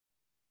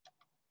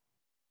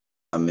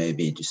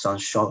maybe some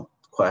short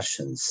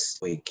questions.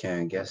 We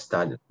can get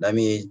started. Let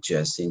me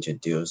just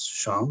introduce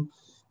Shuang.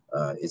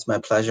 It's my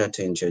pleasure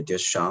to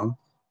introduce Shuang.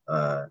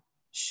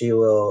 She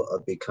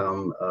will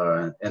become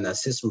an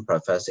assistant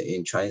professor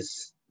in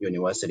Chinese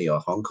University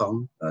of Hong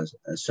Kong,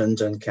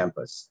 Shenzhen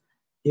campus.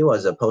 He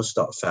was a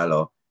postdoc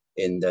fellow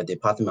in the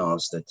Department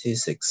of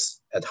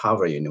Statistics at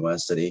Harvard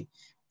University.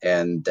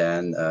 And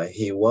then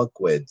he worked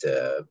with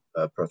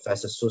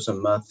Professor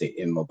Susan Murphy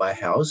in mobile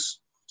health.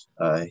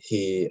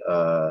 He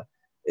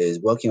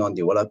is working on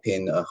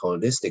developing a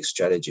holistic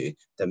strategy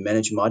that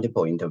manages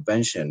multiple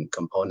intervention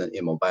components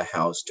in mobile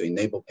health to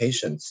enable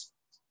patients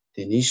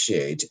to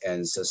initiate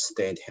and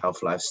sustain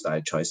health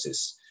lifestyle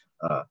choices.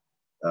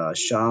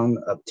 Shuang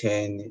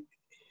obtained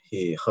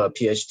her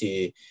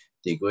PhD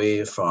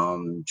degree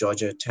from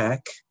Georgia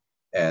Tech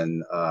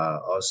and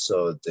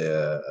also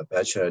the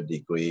bachelor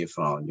degree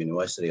from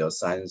University of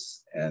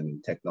Science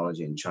and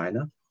Technology in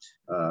China.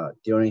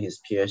 During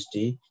his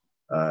PhD,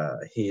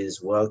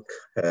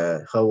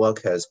 her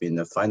work has been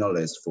a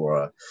finalist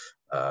for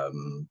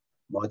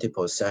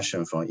multiple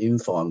sessions from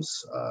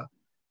Inform's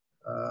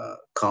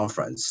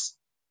conference.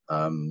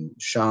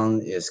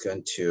 Shuang is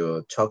going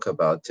to talk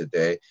about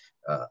today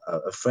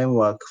a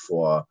framework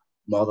for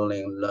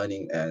modeling,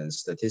 learning, and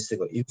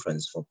statistical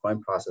inference for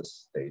point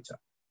process data.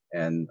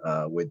 And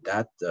with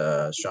that,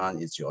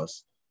 Shuang, it's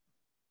yours.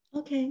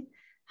 Okay.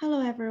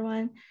 Hello,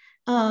 everyone.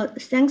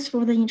 Thanks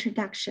for the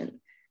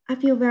introduction. I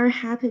feel very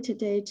happy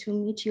today to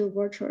meet you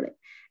virtually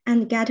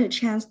and get a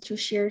chance to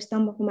share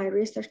some of my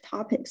research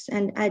topics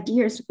and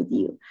ideas with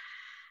you.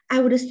 I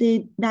would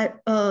say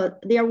that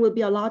there will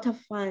be a lot of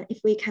fun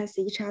if we can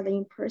see each other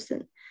in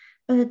person.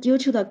 But due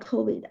to the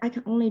COVID, I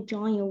can only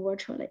join you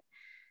virtually.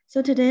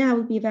 So today I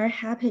will be very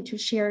happy to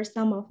share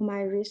some of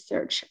my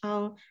research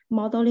on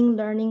modeling,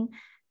 learning,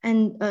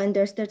 and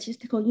the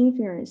statistical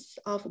inference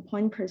of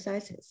point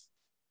processes.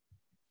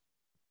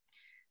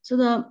 So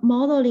the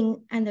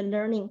modeling and the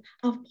learning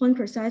of point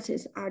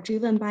processes are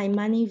driven by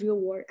many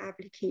real-world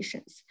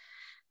applications.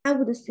 I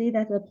would say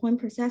that the point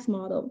process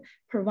model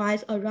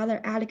provides a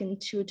rather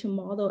elegant tool to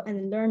model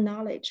and learn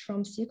knowledge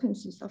from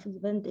sequences of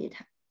event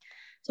data.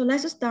 So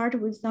let's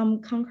start with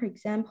some concrete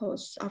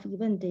examples of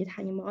event data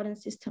in modern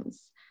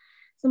systems.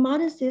 So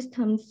modern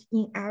systems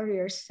in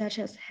areas such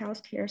as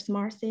healthcare,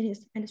 smart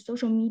cities, and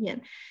social media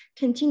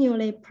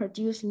continually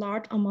produce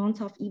large amounts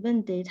of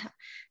event data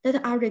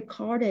that are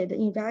recorded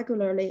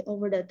irregularly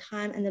over the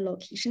time and the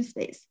location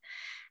space.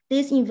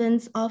 These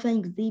events often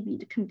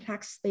exhibit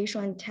complex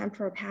spatial and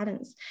temporal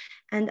patterns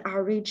and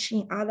are rich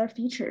in other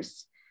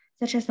features,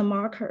 such as the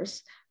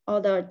markers or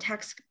the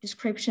text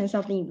descriptions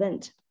of the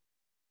event.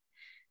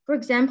 For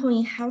example,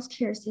 in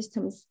healthcare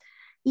systems,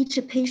 each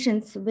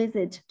patient's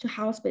visit to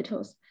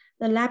hospitals,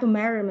 the lab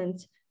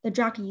measurements, the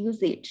drug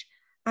usage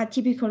are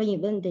typically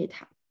event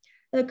data.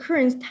 The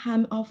occurrence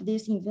time of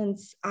these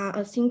events are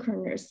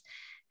asynchronous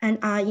and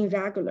are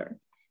irregular,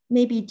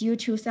 maybe due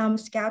to some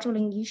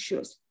scheduling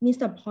issues,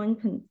 missed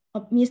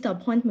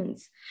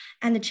appointments,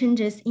 and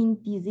changes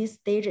in disease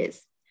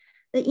stages.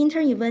 The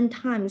inter-event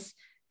times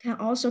can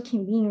also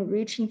convey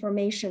rich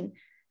information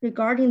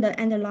regarding the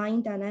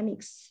underlying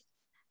dynamics,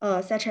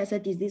 such as a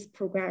disease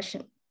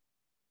progression.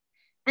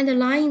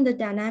 Underlying the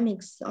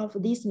dynamics of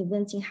these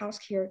events in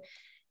healthcare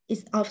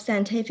is of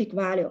scientific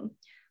value,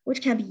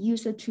 which can be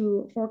used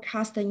to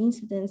forecast the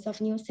incidence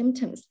of new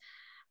symptoms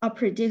or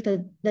predict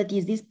the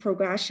disease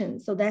progression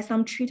so that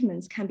some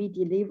treatments can be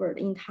delivered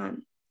in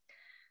time.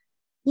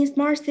 In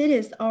smart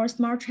cities or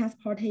smart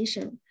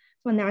transportation,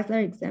 for another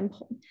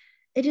example,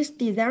 it is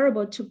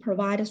desirable to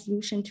provide a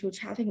solution to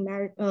traffic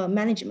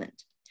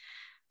management.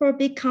 For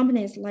big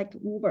companies like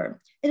Uber,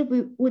 it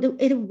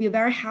would be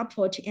very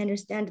helpful to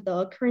understand the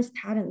occurrence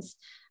patterns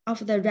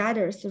of the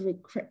rider's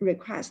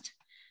request.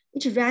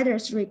 Each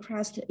rider's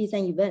request is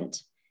an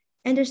event.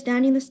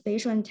 Understanding the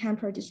spatial and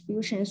temporal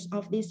distributions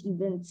of these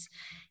events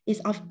is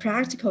of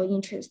practical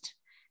interest.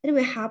 It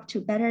will help to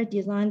better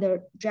design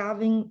the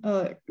driving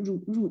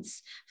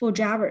routes for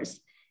drivers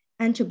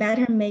and to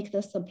better make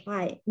the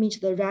supply meet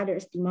the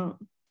rider's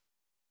demand.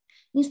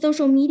 In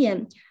social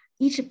media,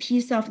 each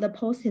piece of the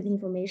posted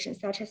information,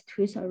 such as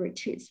tweets or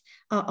retweets,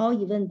 are all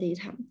event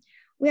data.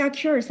 We are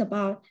curious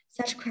about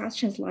such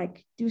questions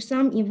like, do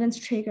some events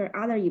trigger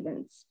other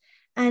events?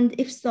 And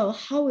if so,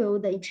 how will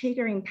the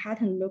triggering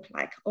pattern look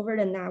like over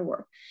the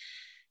network?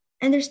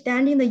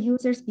 Understanding the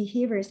user's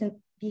behaviors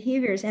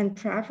and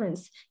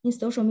preference in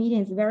social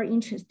media is very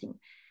interesting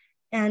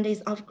and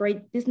is of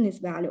great business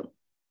value.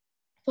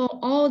 For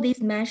all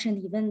these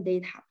mentioned event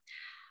data,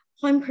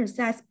 point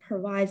process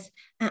provides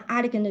an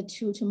elegant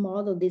tool to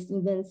model these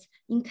events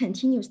in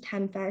continuous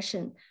time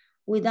fashion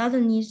without the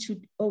need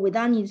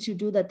to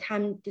do the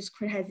time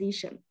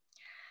discretization.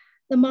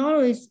 The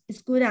model is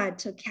good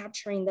at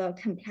capturing the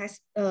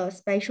complex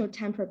spatial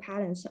temporal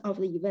patterns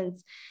of the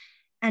events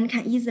and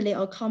can easily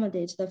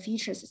accommodate the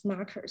features as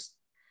markers.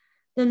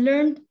 The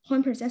learned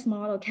point process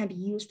model can be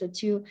used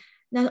to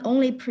not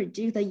only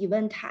predict the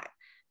event type,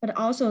 but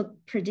also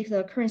predict the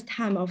occurrence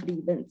time of the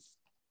events.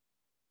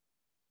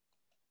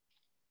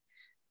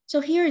 So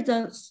here is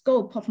the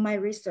scope of my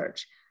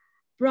research.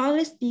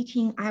 Broadly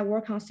speaking, I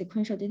work on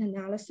sequential data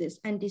analysis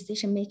and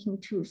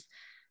decision-making tools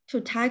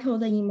to tackle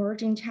the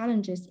emerging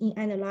challenges in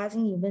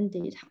analyzing event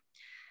data.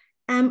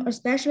 I'm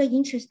especially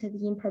interested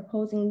in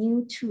proposing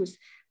new tools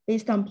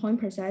based on point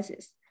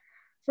processes.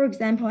 For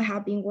example, I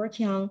have been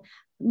working on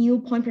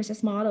new point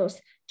process models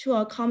to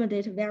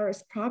accommodate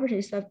various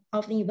properties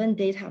of the event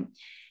data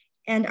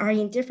and are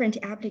in different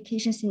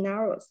application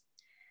scenarios,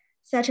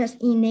 such as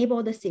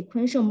enable the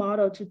sequential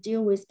model to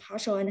deal with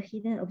partial and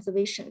hidden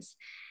observations,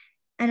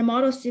 and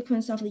model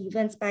sequence of the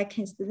events by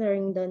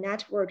considering the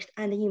network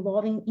and the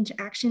involving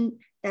interaction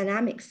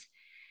dynamics,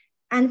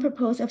 and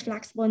propose a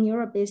flexible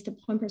neural-based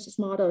point process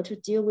model to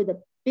deal with the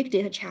big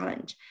data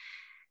challenge,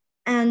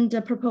 and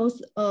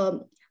propose a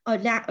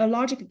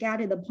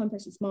logic-guided point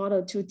process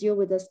model to deal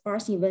with the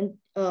sparse event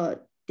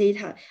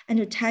data and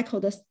to tackle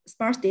the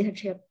sparse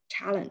data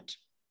challenge.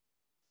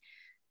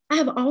 I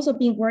have also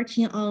been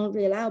working on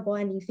reliable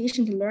and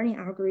efficient learning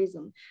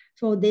algorithm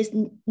for these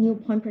new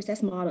point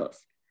process models.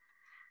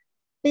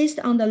 Based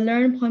on the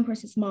learned point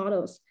process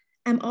models,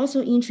 I'm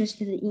also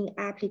interested in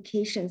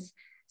applications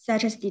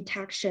such as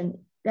detection,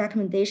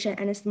 recommendation,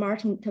 and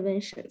smart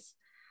interventions.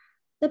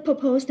 The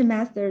proposed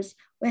methods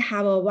will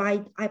have a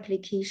wide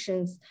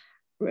applications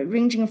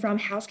ranging from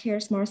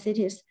healthcare, smart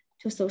cities,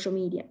 to social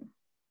media.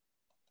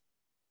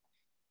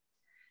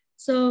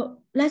 So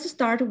let's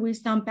start with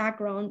some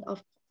background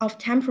of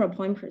temporal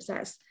point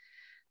process.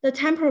 The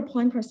temporal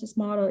point process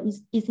model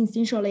is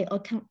essentially a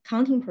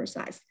counting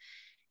process,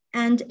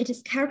 and it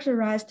is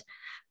characterized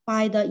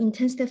by the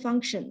intensity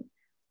function,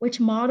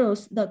 which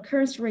models the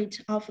current rate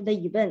of the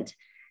event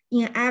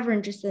in an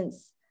average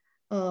sense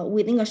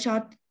within a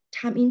short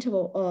time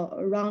interval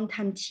around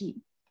time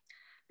t.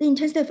 The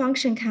intensity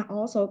function can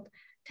also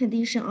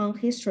condition on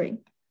history,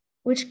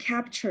 which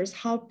captures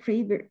how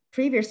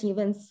previous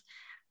events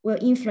will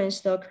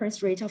influence the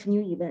current rate of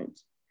new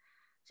event.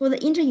 For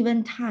the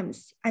inter-event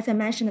times, as I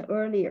mentioned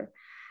earlier,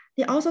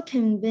 they also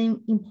convey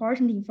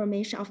important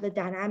information of the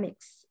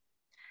dynamics.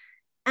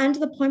 And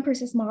the point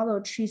process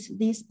model treats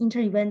these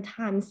inter-event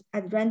times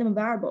as random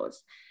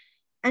variables,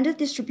 and the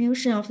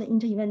distribution of the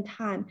inter-event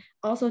time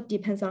also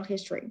depends on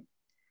history.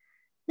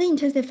 The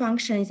intensity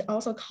function is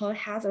also called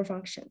hazard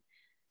function,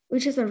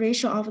 which is a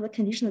ratio of the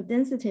conditional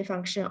density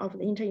function of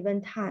the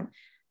inter-event time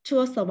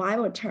to a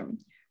survival term,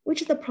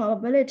 which is the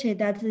probability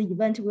that the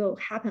event will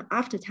happen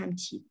after time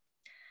t.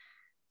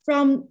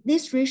 From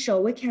this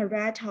ratio, we can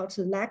write out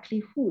the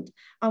likelihood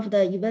of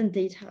the event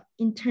data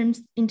in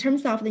terms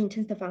of the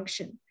intensity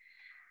function.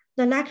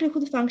 The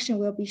likelihood function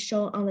will be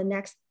shown on the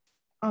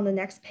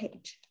next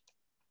page.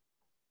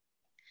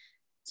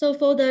 So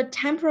for the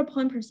temporal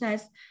point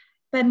process,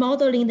 by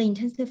modeling the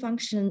intensity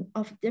function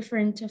of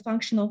different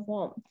functional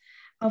form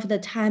of the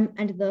time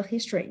and the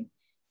history,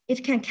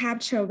 it can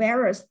capture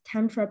various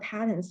temporal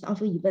patterns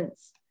of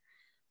events.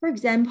 For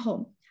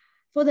example,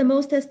 for the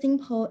most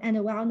simple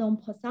and well-known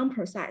Poisson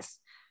process,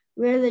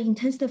 where the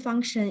intensity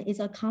function is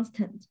a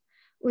constant,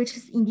 which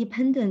is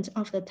independent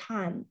of the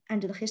time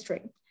and the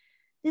history,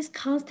 this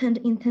constant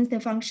intensity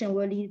function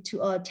will lead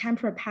to a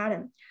temporal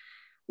pattern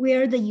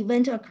where the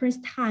event occurrence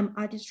time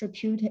are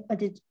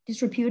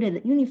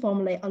distributed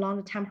uniformly along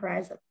the time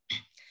horizon.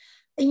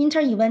 The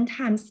inter-event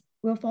times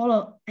will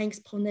follow an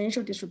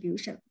exponential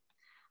distribution.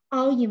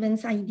 All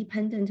events are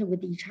independent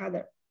with each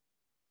other.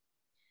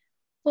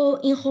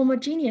 For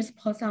inhomogeneous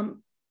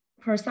Poisson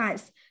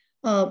process,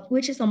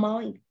 which is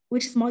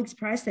more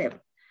expressive,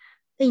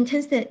 the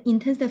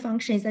intensity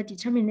function is a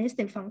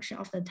deterministic function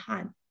of the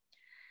time.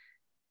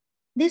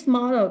 This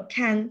model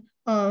can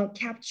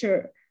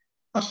capture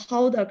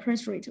how the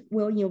occurrence rate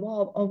will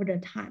evolve over the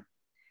time.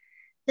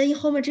 The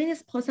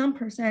inhomogeneous Poisson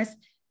process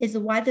is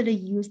widely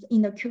used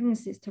in the queuing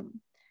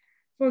system.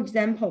 For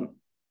example,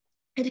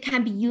 it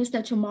can be used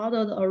to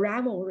model the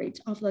arrival rate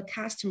of the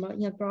customer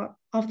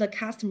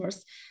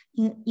customers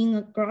in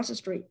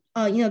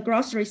a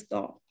grocery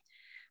store,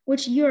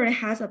 which usually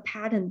has a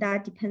pattern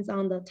that depends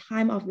on the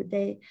time of the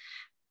day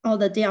or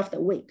the day of the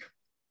week.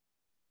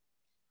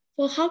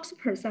 For Hawkes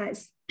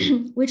process,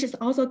 which is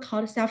also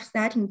called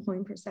self-setting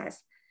point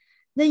process,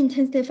 the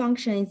intensity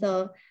function is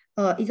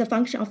a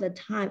function of the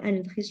time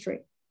and the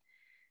history.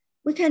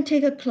 We can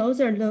take a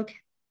closer look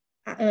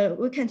at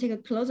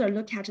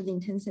the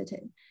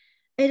intensity.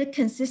 It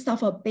consists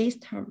of a base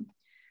term,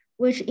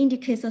 which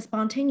indicates the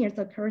spontaneous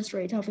occurrence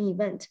rate of an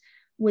event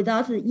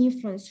without the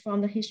influence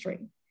from the history,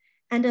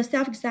 and a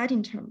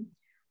self-exciting term,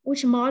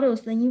 which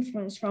models the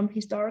influence from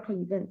historical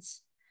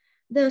events.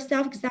 The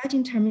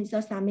self-exciting term is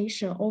a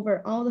summation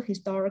over all the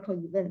historical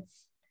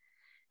events.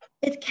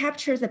 It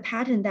captures a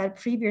pattern that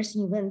previous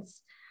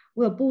events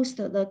will boost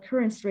the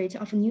occurrence rate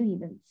of new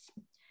events.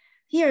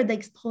 Here, the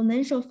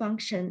exponential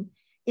function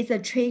is a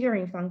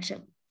triggering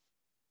function.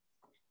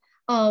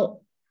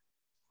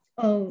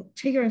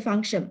 Triggering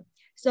function.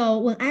 So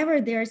whenever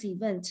there's an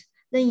event,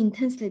 the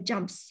intensity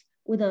jumps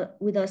with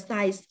a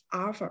size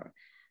alpha,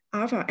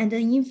 and the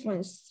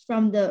influence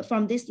from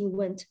this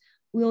event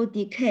will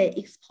decay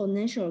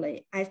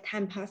exponentially as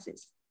time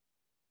passes.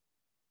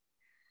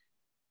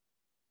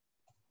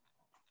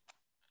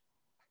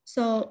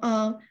 So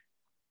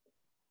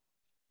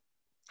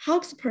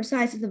Hawk's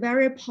precise is a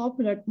very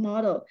popular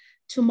model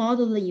to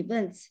model the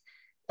events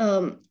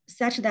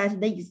such that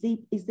they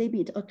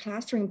exhibit a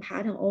clustering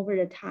pattern over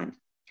the time.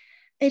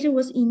 It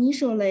was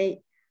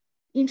initially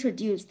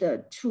introduced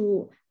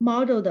to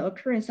model the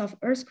occurrence of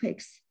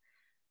earthquakes.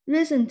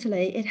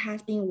 Recently, it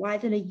has been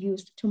widely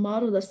used to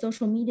model the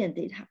social media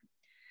data,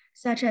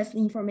 such as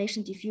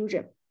information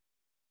diffusion.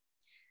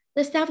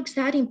 The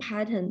self-exciting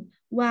pattern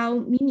well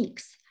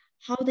mimics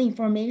how the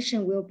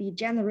information will be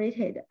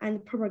generated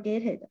and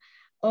propagated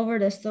over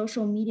the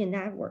social media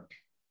network.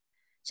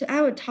 So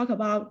I will talk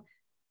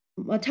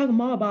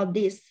more about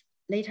this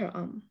later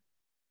on.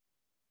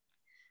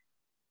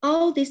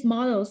 All these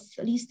models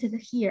listed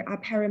here are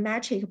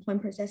parametric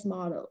point process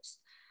models.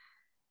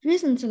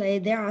 Recently,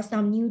 there are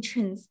some new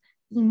trends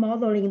in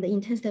modeling the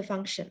intensity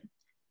function.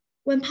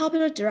 One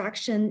popular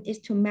direction is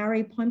to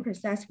marry point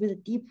process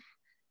with deep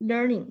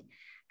learning,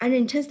 and the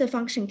intensity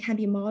function can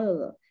be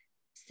modeled,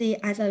 say,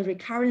 as a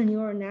recurrent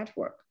neural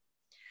network.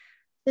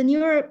 The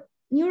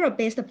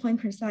neural-based point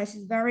process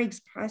is very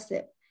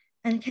expressive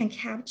and can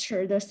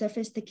capture the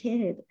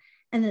sophisticated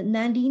and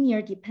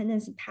nonlinear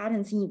dependency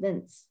patterns in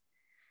events.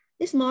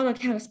 This model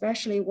can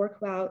especially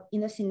work well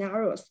in the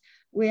scenarios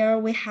where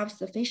we have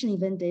sufficient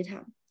event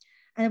data,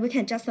 and we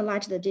can just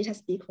let the data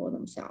speak for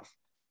themselves.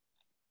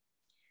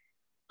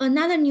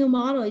 Another new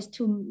model is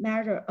to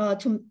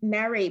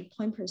marry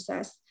point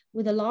process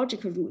with the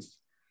logic rules,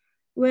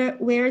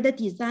 where the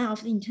design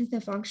of the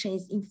intensity function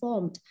is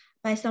informed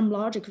by some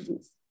logic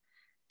rules.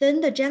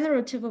 Then the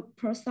generative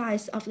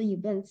process of the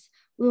events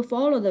will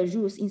follow the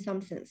rules in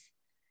some sense.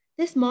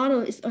 This model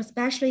is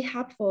especially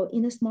helpful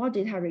in the small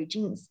data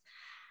regimes,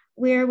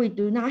 where we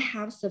do not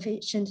have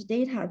sufficient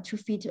data to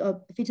fit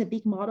a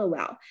big model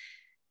well.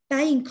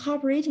 By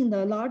incorporating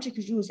the logic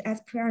rules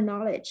as prior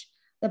knowledge,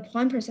 the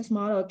point process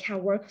model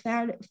can work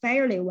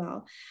fairly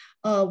well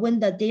when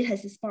the data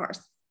is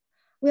sparse.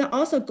 We'll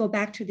also go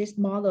back to this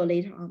model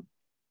later on.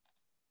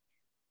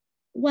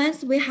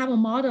 Once we have a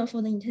model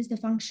for the intensity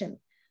function,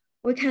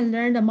 we can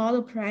learn the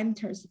model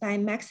parameters by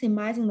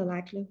maximizing the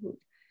likelihood,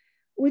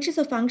 which is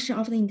a function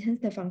of the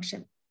intensity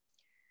function.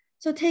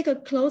 So take a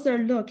closer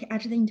look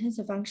at the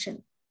intensity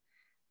function.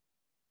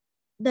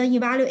 The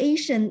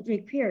evaluation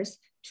requires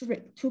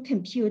to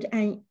compute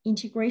an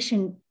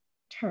integration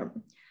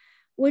term,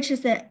 which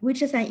is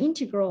an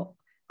integral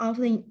of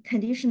the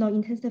conditional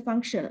intensity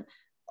function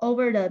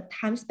over the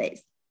time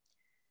space.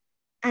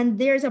 And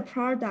there's a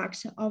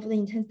product of the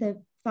intensity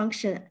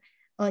function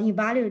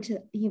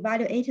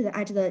evaluated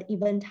at the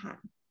event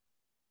time.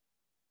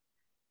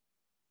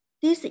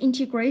 This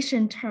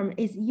integration term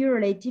is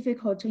usually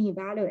difficult to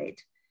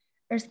evaluate,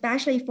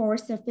 especially for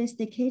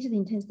sophisticated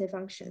intensity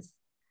functions.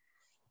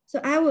 So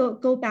I will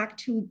go back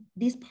to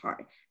this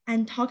part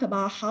and talk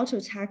about how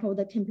to tackle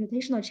the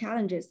computational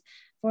challenges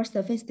for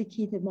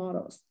sophisticated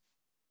models.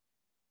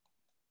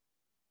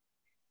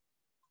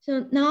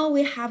 So now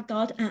we have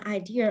got an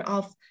idea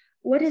of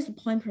what is the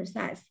point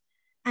process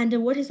and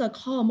what is the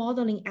core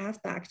modeling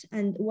aspect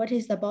and what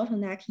is the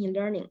bottleneck in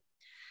learning.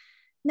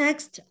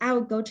 Next, I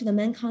will go to the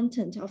main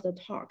content of the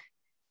talk.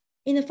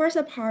 In the first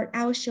part,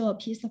 I will show a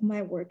piece of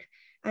my work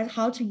as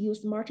how to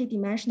use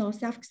multidimensional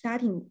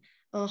self-exciting,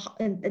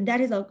 that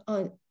is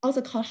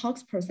also called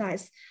Hawk's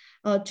process,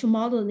 to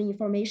model the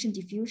information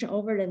diffusion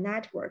over the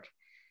network,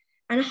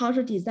 and how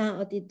to design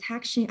a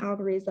detection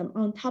algorithm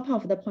on top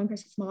of the point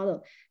process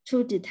model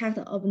to detect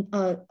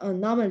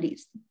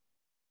anomalies.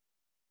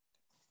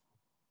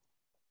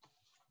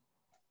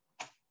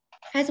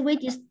 As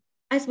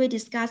we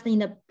discussed in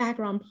the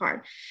background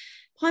part,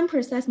 point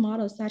process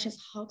models such as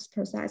Hawk's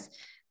process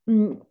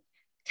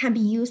can be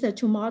used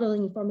to model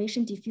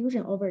information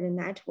diffusion over the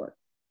network.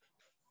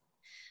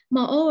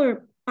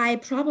 Moreover, by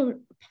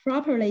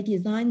properly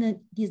designing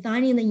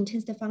the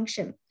intensity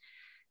function,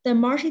 the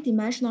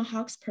multidimensional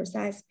Hawk's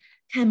process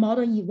can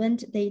model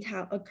event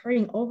data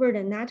occurring over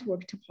the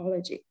network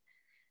topology.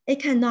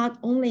 It can not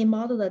only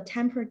model the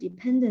temporal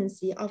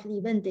dependency of the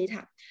event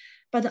data,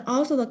 but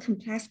also the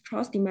complex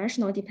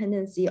cross-dimensional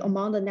dependency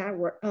among the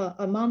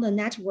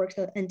network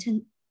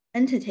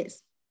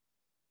entities.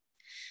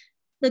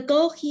 The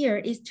goal here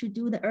is to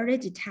do the early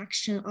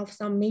detection of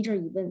some major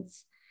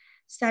events,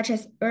 such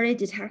as early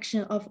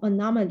detection of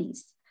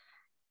anomalies,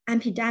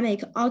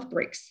 epidemic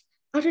outbreaks,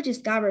 or to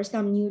discover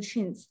some new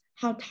trends,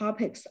 hot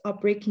topics, or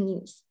breaking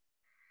news.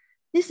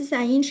 This is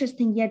an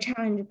interesting yet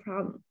challenging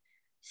problem,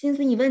 since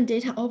the event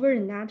data over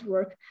the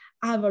network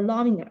are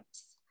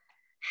voluminous,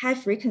 high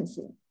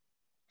frequency.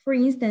 For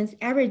instance,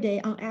 every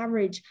day on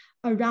average,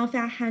 around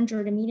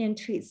 500 million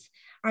tweets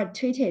are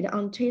tweeted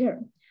on Twitter.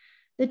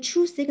 The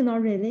true signal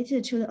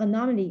related to the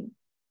anomaly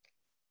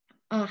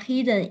are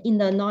hidden in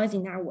the noisy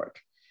network.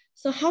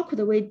 So how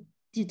could we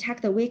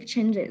detect the weak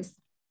changes?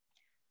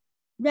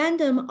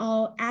 Random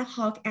or ad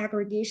hoc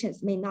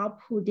aggregations may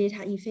not pull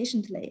data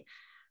efficiently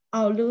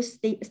or lose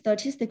the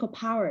statistical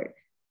power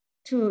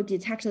to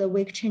detect the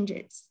weak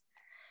changes.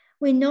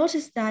 We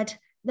noticed that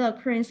the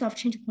occurrence of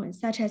change points,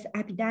 such as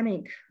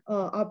epidemic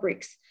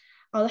outbreaks,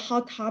 or the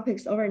hot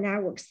topics over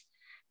networks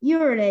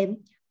usually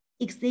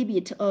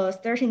exhibit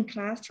certain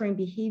clustering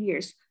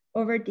behaviors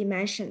over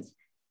dimensions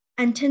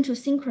and tend to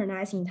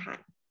synchronize in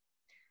time.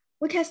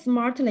 We can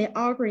smartly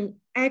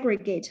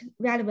aggregate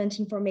relevant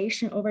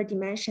information over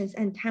dimensions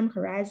and time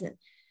horizon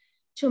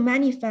to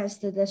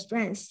manifest the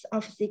strengths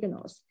of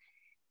signals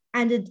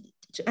and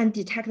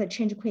detect the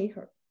change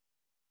quicker.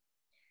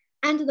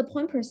 And the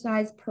point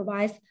precise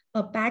provides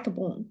a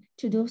backbone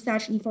to do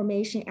such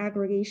information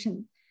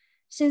aggregation,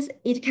 since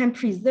it can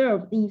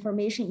preserve the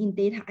information in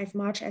data as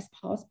much as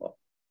possible.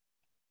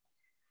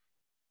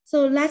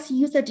 So let's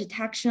use the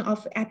detection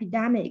of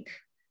epidemic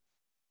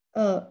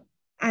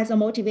as a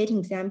motivating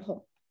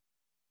example.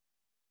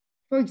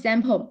 For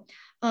example,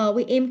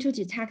 we aim to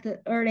detect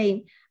the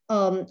early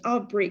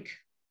outbreak,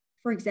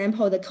 for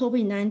example, the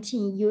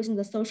COVID-19 using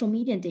the social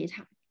media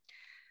data.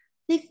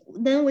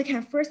 Then we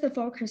can first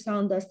focus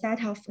on the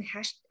set of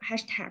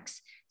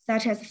hashtags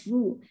such as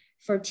flu,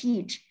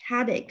 fatigue,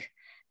 headache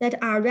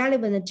that are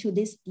relevant to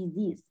this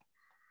disease.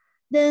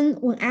 Then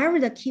whenever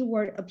the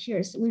keyword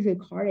appears, we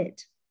record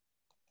it.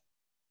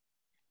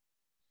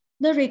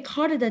 The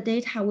recorded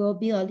data will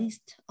be a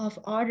list of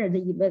ordered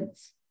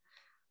events.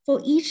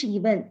 For each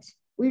event,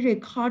 we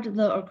record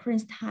the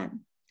occurrence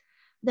time,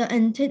 the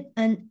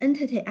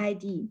entity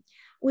ID,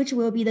 which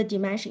will be the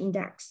dimension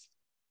index,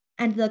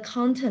 and the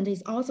content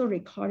is also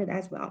recorded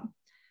as well,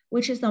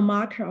 which is the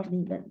marker of the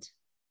event.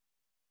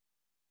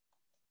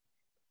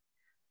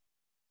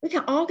 We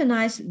can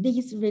organize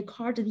these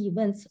recorded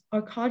events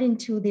according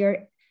to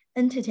their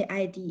entity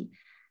ID.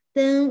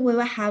 Then we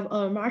will have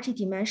a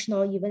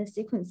multi-dimensional event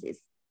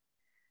sequences.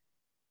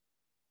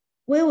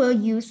 We will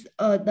use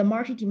the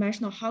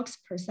multi-dimensional Hawkes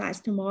process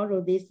to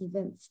model these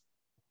events.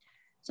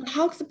 So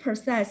Hawkes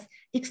process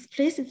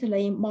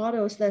explicitly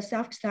models the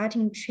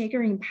self-setting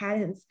triggering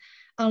patterns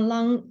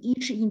along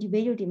each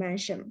individual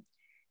dimension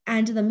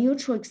and the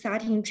mutual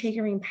exciting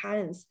triggering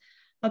patterns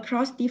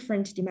across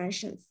different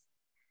dimensions.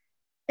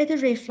 It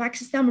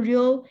reflects some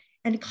real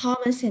and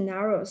common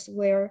scenarios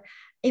where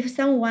if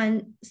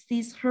someone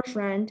sees her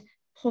friend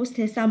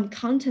posted some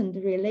content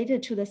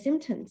related to the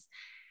symptoms,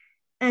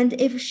 and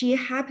if she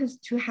happens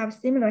to have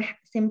similar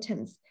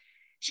symptoms,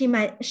 she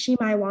might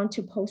want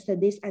to post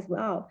this as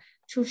well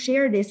to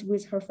share this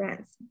with her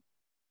friends.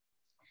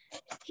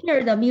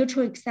 Here, the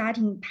mutual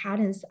exciting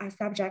patterns are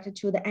subject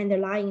to the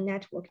underlying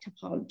network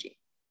topology.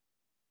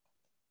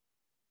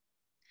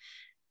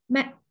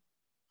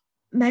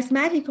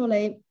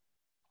 Mathematically,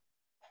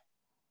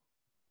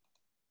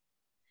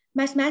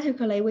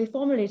 we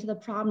formulate the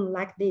problem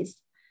like this.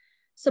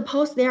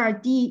 Suppose there are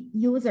D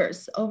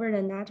users over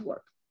the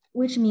network,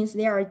 which means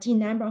there are D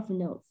number of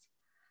nodes.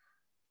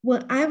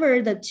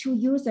 Whenever the two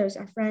users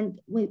are friends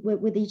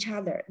with each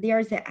other, there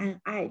is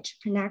an edge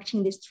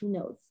connecting these two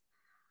nodes.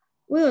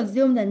 We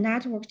assume the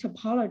network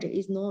topology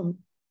is known.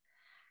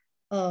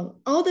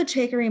 All the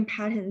triggering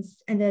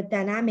patterns and the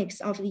dynamics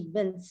of the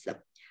events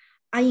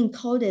are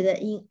encoded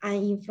in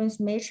an inference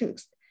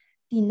matrix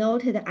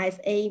denoted as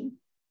A.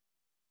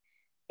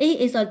 A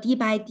is a D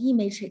by D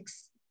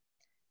matrix.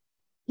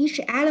 Each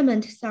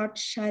element,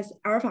 such as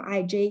alpha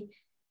ij,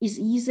 is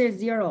either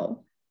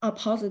 0 or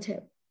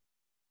positive.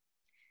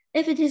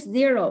 If it is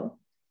 0,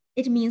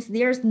 it means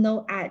there's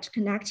no edge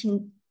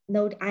connecting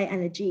node I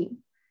and G.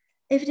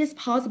 If it is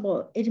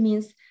possible, it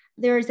means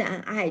there is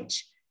an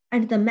edge,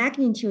 and the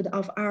magnitude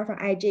of alpha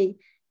ij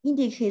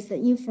indicates the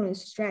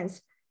inference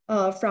strength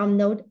from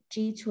node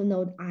G to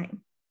node I.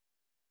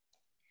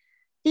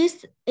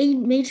 This A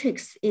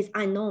matrix is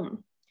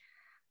unknown.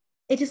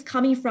 It is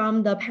coming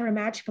from the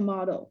parametric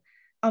model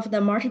of the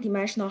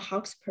multidimensional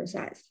Hawkes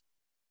process.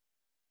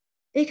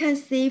 You can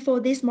see for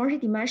this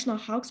multidimensional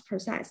Hawkes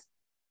process,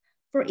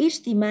 for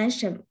each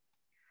dimension,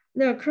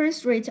 the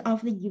occurrence rate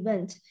of the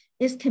event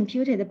is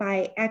computed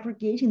by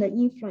aggregating the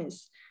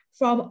influence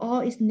from all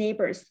its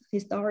neighbors'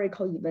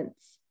 historical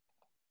events.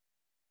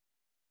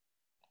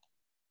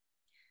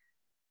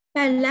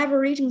 By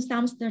leveraging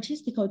some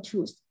statistical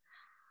tools,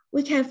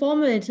 we can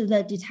formulate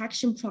the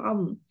detection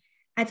problem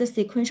as a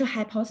sequential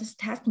hypothesis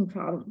testing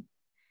problem.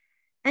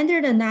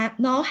 Under the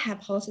null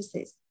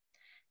hypothesis,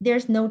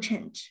 there's no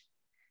change.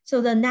 So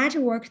the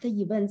networked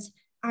events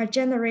are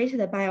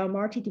generated by a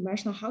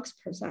multidimensional Hawkes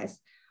process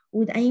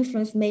with an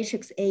inference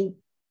matrix A.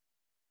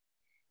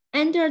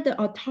 Under the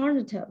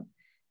alternative,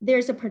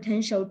 there's a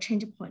potential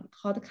change point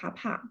called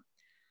kappa.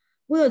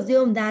 We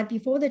assume that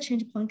before the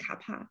change point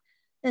kappa,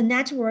 the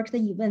networked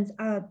events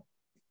are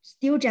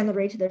still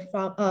generated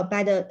from,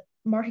 by the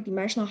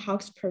multidimensional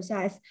Hawkes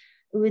process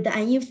with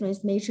an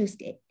inference matrix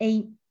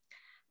A.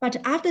 But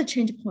after the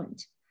change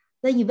point,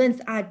 the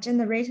events are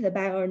generated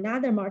by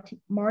another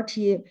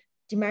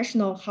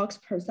multi-dimensional Hawkes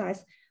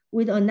process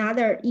with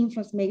another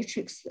inference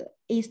matrix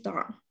A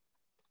star.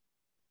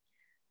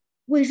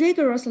 We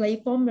rigorously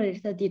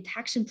formulate the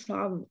detection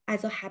problem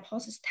as a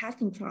hypothesis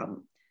testing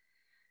problem.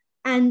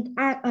 And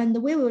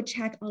we will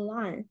check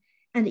online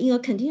and in a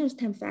continuous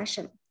time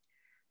fashion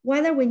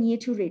whether we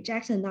need to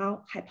reject the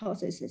null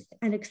hypothesis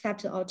and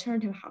accept the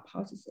alternative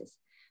hypothesis,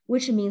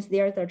 which means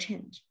there's a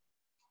change.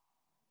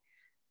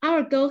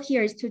 Our goal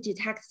here is to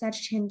detect such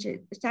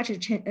a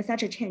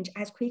change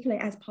as quickly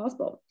as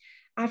possible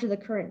after the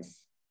occurrence.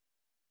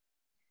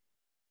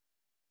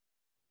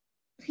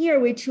 Here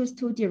we choose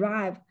to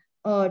derive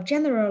a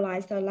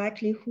generalized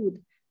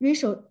likelihood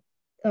ratio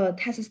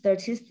test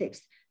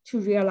statistics to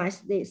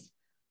realize this,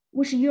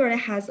 which usually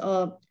has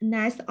a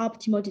nice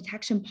optimal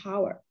detection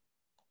power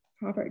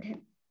property.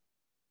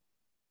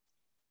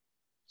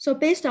 So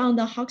based on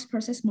the Hawkes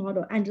process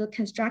model and the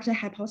constructed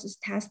hypothesis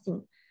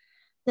testing,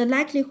 the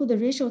likelihood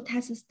ratio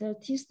test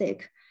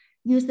statistic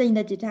used in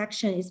the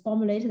detection is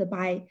formulated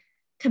by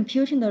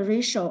computing the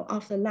ratio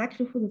of the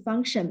likelihood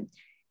function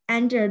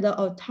under the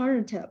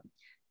alternative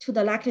to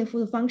the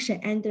likelihood function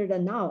under the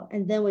null,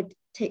 and then we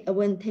take a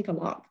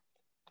log.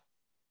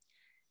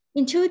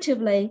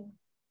 Intuitively,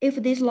 if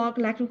this log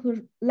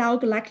likelihood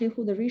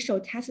ratio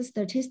test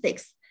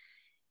statistics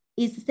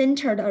is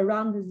centered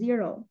around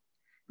 0,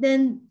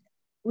 then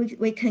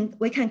we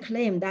can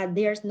claim that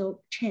there's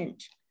no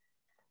change.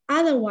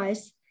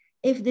 Otherwise,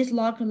 if this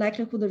log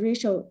likelihood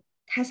ratio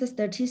test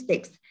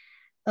statistics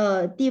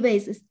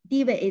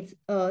deviates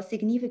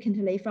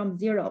significantly from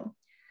 0,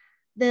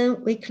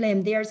 then we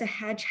claim there's a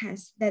high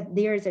chance that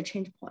there is a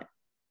change point.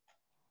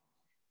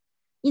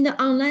 In the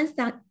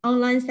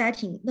online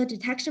setting, the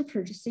detection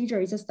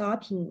procedure is a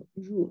stopping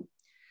rule.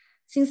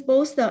 Since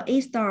both the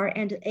A star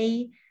and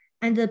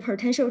the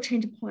potential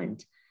change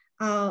point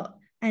are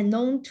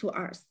unknown to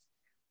us,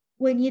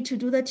 we need to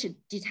do the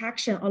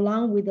detection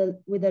along with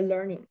the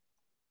learning.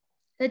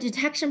 The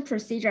detection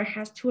procedure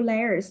has 2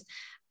 layers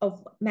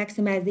of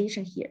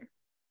maximization here.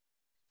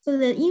 So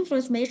the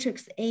influence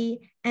matrix A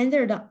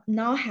under the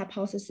null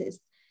hypothesis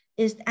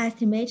is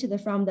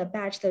estimated from the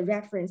batched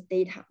reference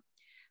data,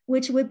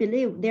 which we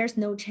believe there's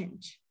no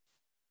change.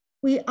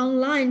 We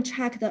online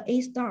track the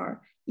A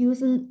star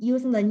using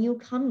the new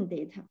coming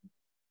data.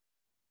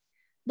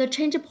 The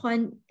change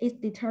point is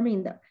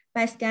determined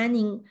by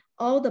scanning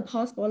all the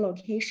possible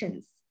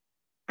locations,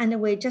 and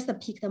we just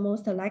pick the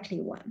most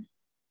likely one.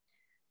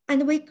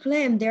 And we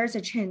claim there's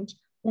a change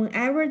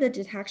whenever the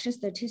detection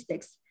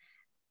statistics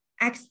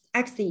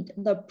exceed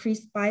the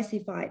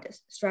pre-specified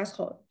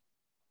threshold.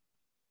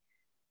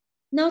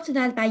 Note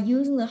that by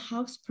using the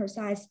Hawkes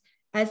process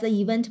as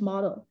the event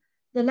model,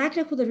 the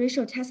likelihood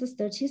ratio test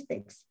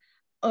statistics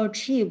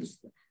achieve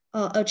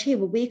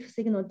weak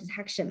signal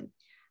detection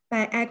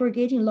by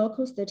aggregating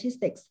local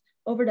statistics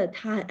over the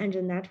time and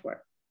the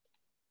network.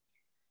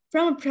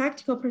 From a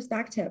practical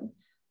perspective,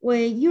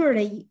 we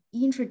usually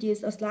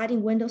introduce a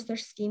sliding window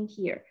search scheme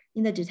here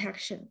in the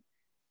detection,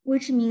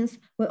 which means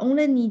we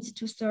only need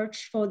to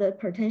search for the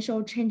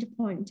potential change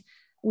point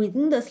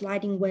within the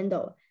sliding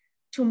window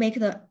to make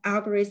the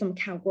algorithm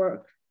can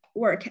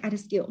work at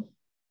scale.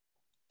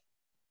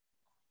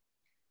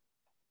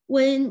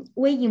 When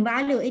we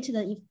evaluated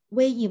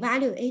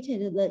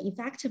the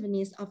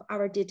effectiveness of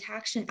our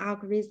detection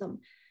algorithm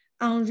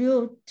on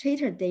real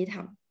Twitter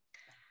data,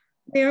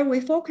 where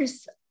we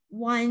focus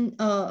on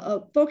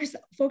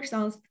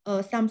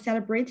some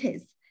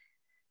celebrities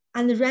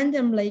and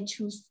randomly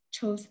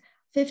chose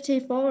 50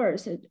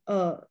 followers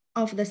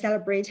of the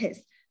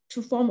celebrities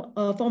to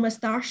form a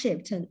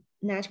star-shaped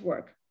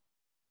network.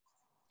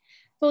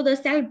 For the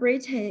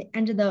celebrity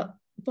and the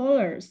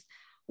followers,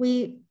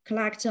 we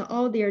collect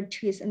all their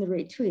tweets and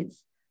retweets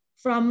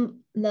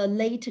from the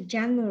late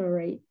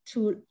January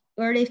to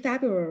early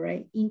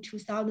February in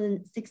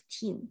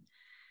 2016.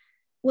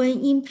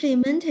 When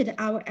implemented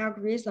our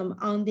algorithm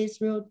on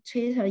these real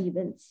Twitter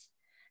events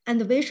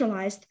and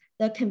visualized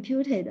the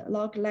computed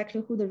log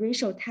likelihood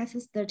ratio test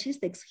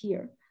statistics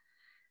here,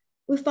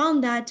 we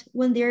found that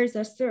when there is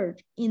a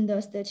surge in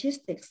the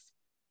statistics,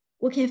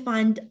 we can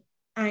find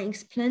an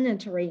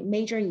explanatory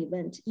major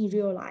event in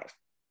real life.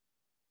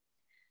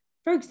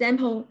 For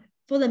example,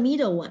 for the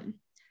middle one,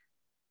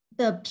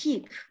 the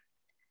peak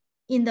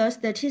in the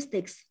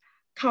statistics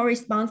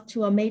corresponds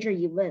to a major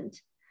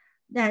event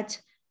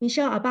that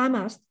Michelle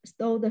Obama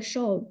stole the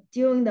show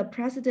during the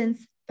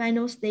president's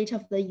final State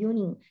of the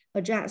Union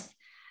address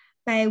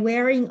by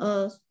wearing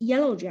a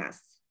yellow dress.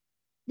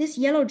 This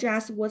yellow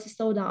dress was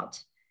sold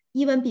out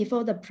even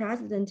before the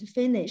president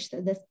finished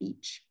the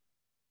speech.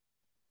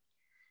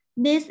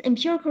 These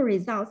empirical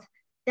results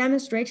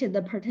demonstrated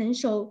the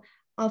potential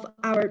of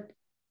our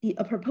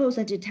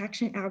proposed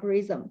detection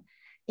algorithm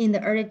in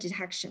the early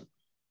detection.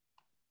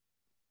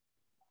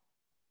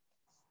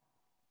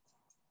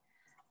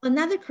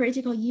 Another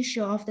critical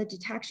issue of the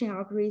detection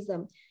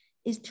algorithm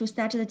is to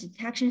set the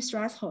detection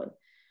threshold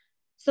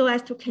so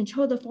as to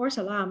control the false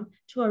alarm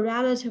to a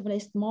relatively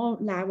small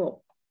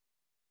level.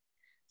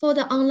 For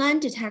the online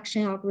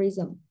detection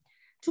algorithm,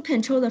 to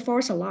control the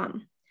false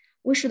alarm,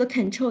 we should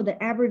control the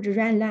average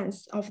run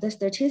length of the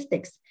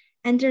statistics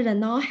under the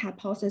null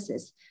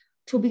hypothesis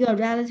to be a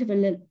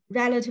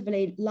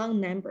relatively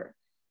long number,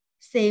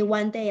 say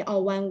 1 day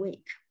or 1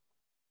 week.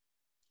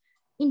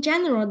 In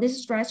general,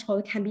 this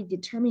threshold can be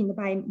determined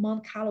by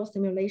Monte Carlo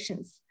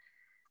simulations,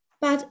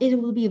 but it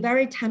will be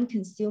very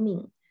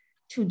time-consuming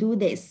to do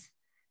this,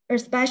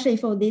 especially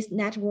for this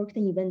networked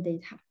event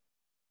data.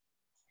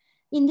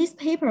 In this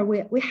paper,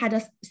 we had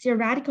a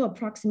theoretical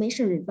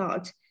approximation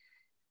result,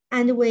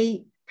 and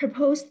we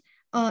proposed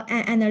an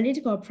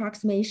analytical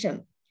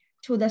approximation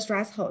to the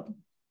threshold,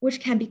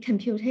 which can be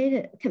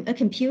computed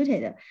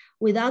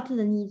without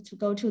the need to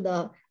go to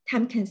the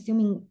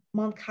time-consuming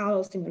Monte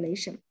Carlo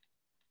simulation.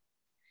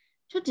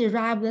 To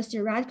derive the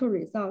theoretical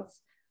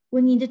results,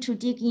 we needed to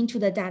dig into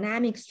the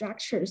dynamic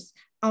structures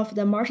of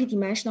the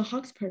multidimensional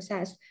Hawkes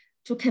process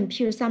to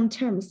compute some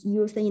terms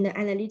used in the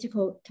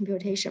analytical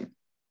computation.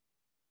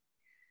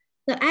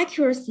 The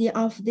accuracy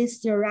of this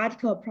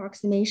theoretical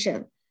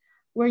approximation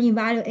were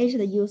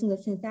evaluated using the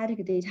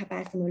synthetic data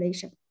by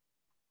simulation.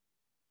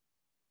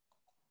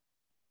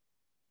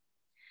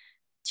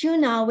 Till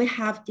now, I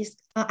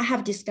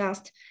have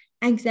discussed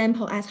an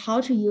example as how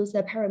to use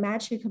the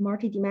parametric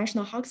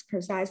multidimensional Hawkes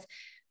process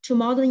to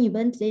model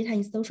event data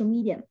in social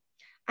media,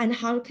 and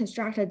how to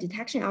construct a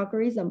detection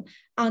algorithm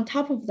on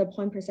top of the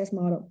point process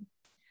model.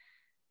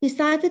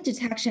 Besides the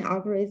detection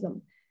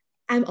algorithm,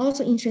 I'm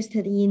also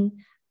interested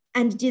in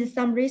and did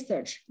some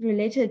research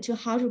related to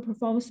how to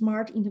perform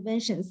smart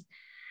interventions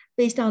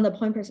based on the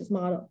point process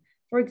model.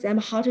 For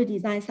example, how to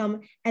design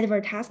some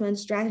advertisement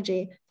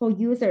strategy for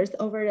users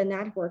over the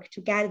network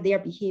to guide their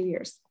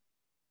behaviors.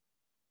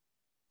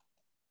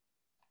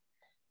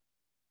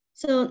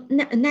 So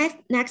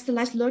next,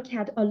 let's look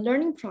at a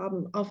learning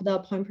problem of the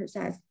point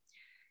process.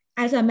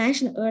 As I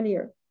mentioned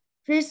earlier,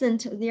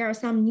 there are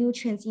some new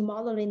trends in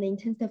modeling the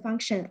intensive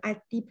function as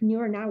deep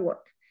neural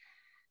network.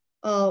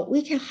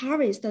 We can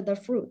harvest the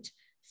fruit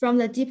from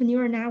the deep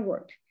neural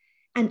network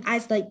and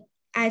as the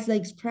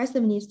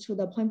expressiveness to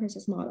the point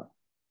process model.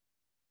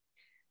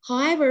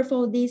 However,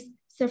 for these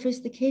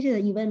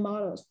sophisticated event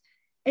models,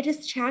 it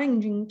is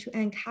challenging to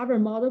uncover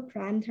model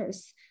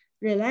parameters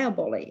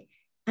reliably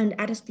and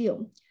at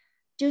scale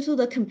due to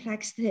the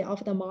complexity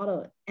of the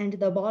model and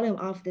the volume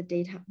of the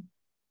data.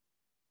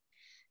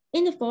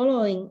 In the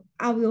following,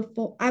 I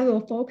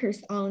will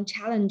focus on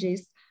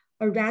challenges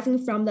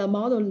arising from the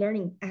model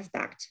learning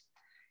aspect,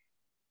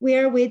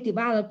 where we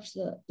developed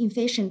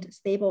efficient,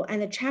 stable,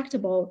 and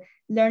tractable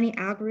learning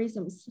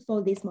algorithms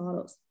for these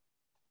models.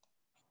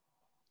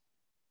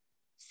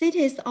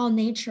 Cities on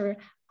nature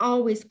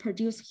always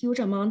produce huge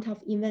amount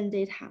of event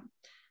data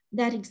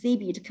that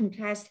exhibit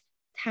complex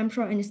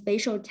temporal and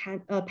spatial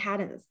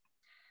patterns.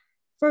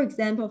 For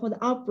example, for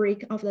the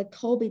outbreak of the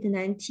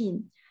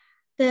COVID-19,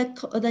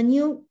 the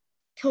new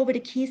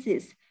COVID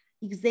cases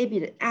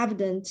exhibit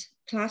evident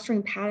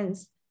clustering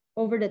patterns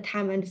over the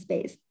time and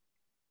space.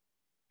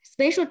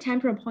 Spatial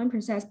temporal point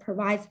process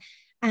provides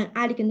an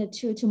elegant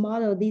tool to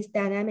model these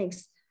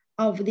dynamics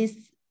of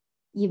these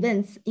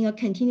events in a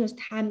continuous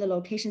time and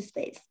location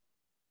space.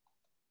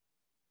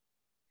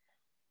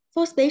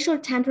 For spatial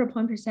temporal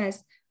point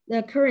process, the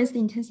occurrence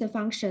intensive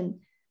function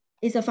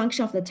is a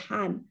function of the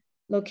time,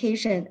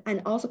 location,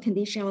 and also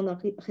condition on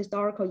the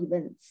historical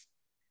events.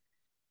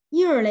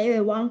 Usually,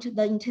 we want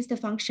the intensive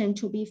function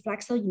to be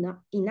flexible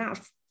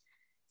enough.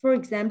 For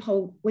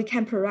example, we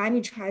can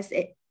parameterize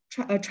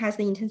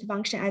the intensive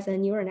function as a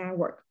neural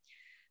network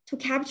to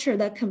capture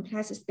the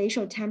complex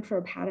spatial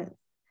temporal patterns.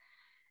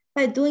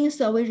 By doing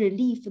so, we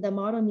relieve the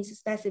model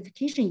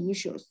misspecification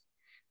issues,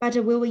 but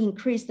we will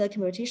increase the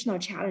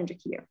computational challenge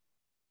here.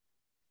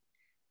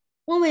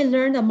 When we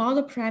learn the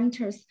model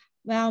parameters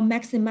while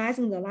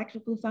maximizing the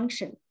likelihood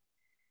function,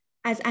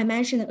 as I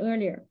mentioned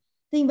earlier,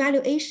 the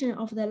evaluation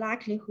of the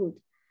likelihood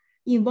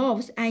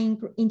involves an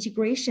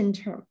integration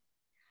term.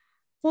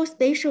 For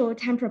spatial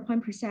temporal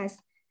point process,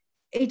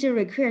 it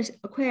requires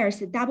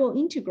a double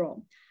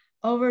integral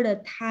over the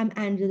time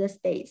and the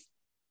space.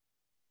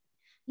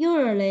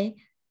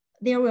 Usually,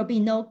 there will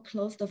be no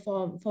closed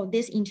form for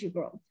this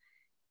integral,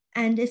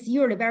 and it's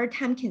usually very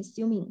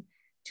time-consuming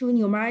to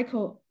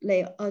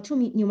numerically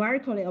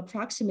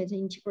approximate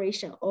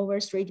integration over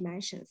 3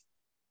 dimensions.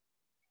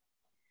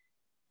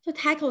 To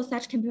tackle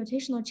such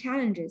computational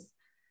challenges,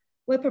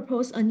 we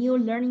propose a new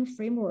learning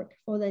framework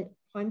for the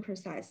point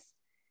process.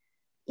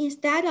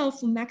 Instead of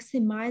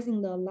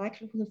maximizing the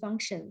likelihood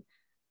function,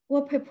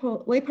 we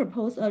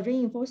propose a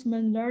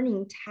reinforcement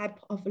learning type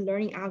of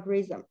learning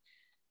algorithm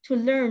to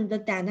learn the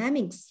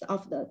dynamics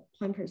of the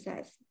point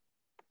process.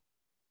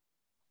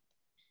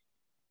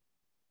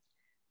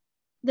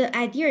 The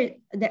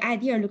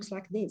idea looks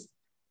like this.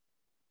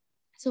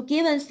 So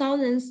given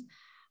thousands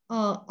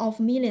of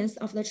millions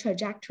of the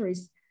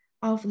trajectories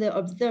of the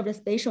observed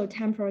spatial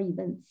temporal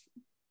events,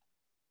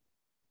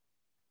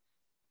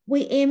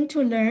 we aim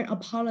to learn a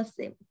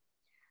policy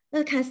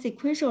that can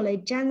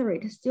sequentially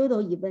generate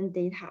pseudo-event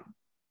data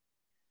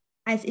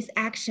as its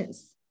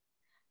actions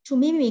to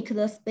mimic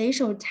the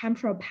spatial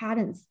temporal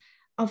patterns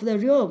of the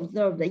real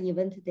observed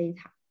event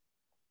data.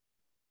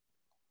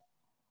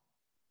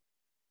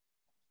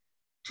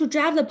 To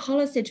drive the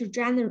policy to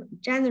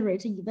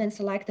generate events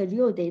like the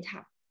real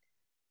data,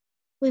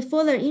 we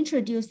further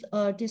introduce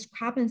a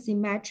discrepancy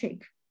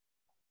metric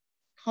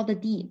called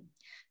D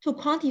to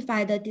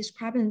quantify the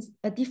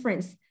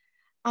difference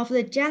of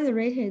the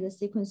generated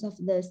sequence of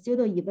the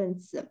pseudo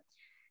events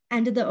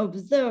and the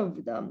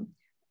observed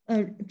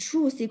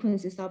true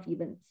sequences of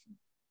events.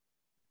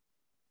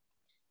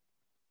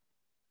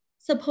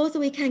 Suppose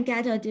we can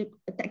get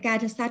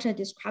such a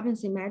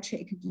discrepancy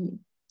metric D,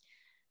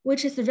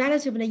 which is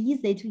relatively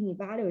easy to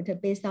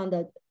evaluate based on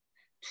the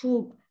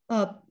two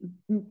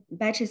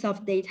batches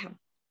of data.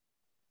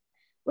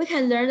 We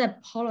can learn the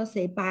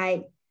policy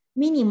by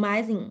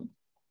minimizing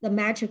the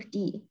metric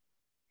D.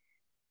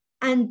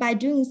 And by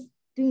doing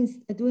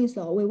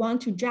so, we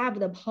want to drive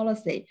the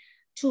policy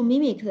to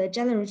mimic the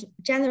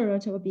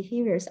generative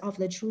behaviors of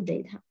the true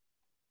data.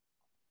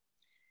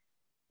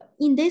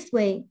 In this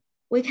way,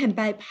 we can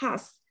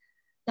bypass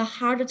the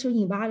hard to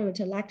evaluate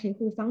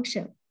likelihood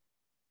function.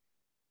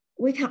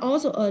 We can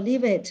also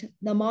alleviate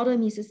the model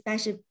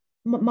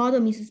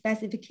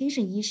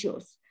misspecification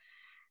issues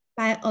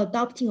by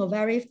adopting a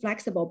very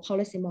flexible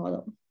policy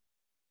model.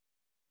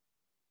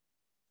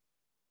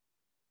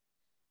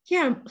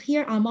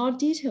 Here are more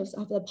details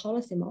of the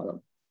policy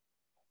model.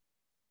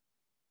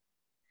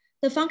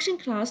 The function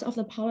class of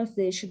the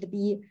policy should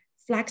be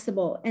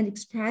flexible and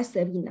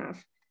expressive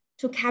enough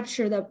to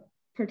capture the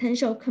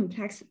potential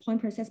complex point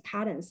process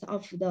patterns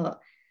of the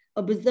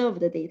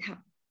observed data.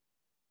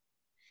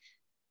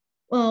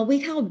 We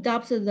can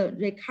adopt the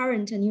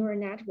recurrent neural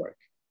network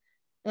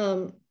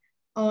or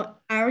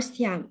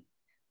RSTM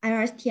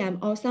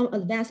or some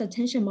advanced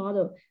attention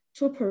model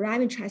to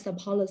parameterize the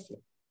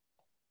policy.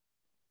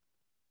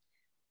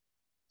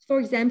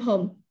 For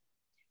example,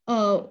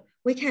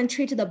 we can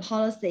treat the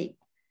policy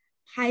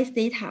pi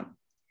theta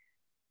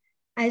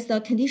as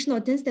the conditional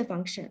density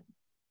function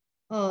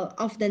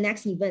of the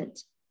next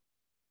event.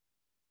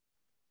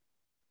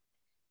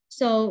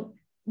 So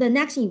the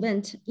next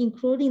event,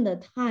 including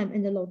the time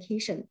and the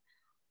location,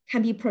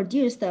 can be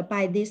produced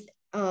by this,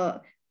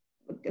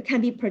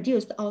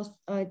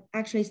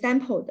 actually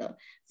sampled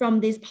from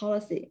this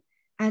policy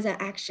as an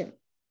action.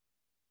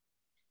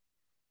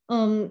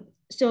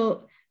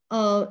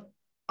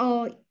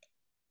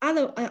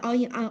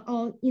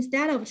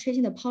 Instead of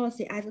treating the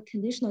policy as a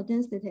conditional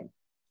density,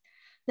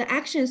 the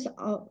actions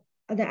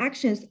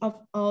of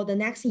all the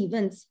next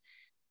events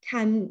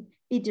can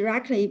be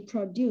directly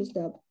produced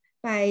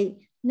by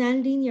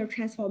nonlinear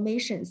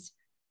transformations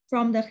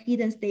from the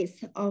hidden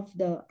states of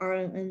the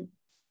RNN.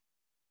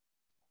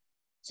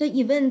 So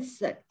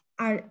events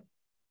are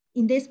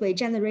in this way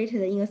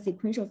generated in a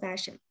sequential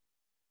fashion.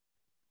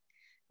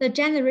 The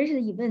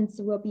generated events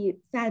will be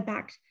fed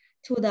back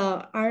to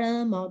the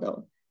RNN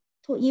model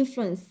to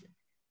influence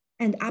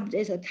and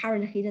update the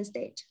current hidden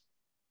state.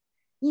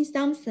 In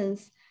some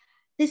sense,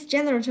 this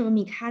generative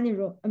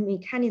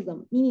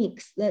mechanism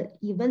mimics the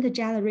event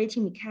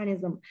generating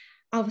mechanism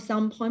of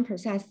some point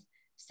process,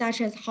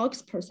 such as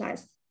Hawk's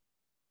process,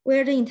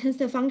 where the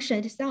intensity function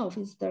itself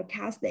is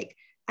stochastic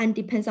and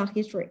depends on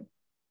history.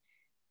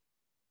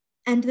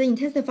 And the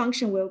intensity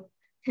function will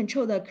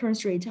control the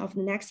occurrence rate of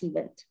the next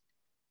event.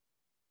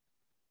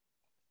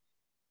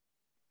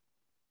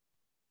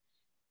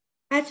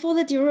 As for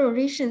the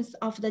derivations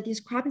of the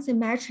discrepancy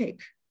metric,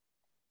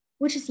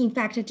 which is in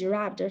fact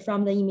derived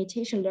from the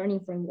imitation learning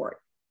framework.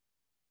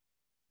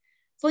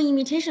 For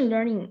imitation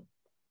learning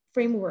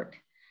framework,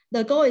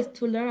 the goal is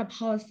to learn a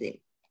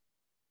policy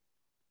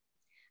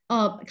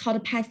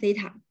called pi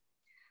theta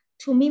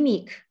to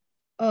mimic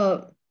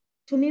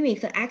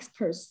the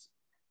experts'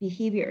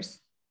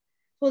 behaviors.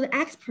 For the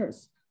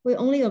experts, we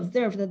only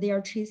observed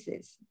their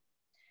traces.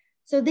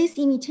 So this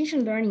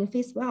imitation learning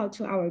fits well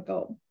to our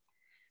goal.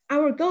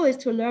 Our goal is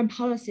to learn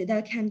policy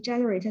that can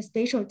generate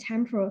spatial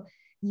temporal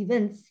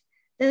events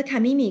that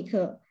can mimic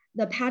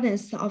the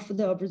patterns of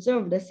the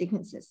observed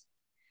sequences.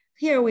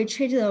 Here we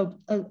treat the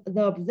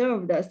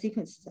observed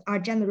sequences are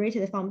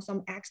generated from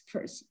some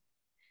experts.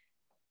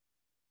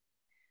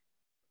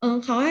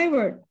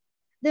 However,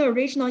 the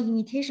original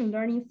imitation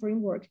learning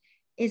framework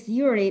is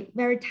usually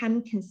very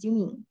time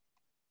consuming,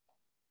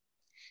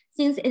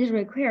 since it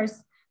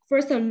requires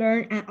first to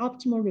learn an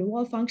optimal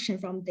reward function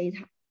from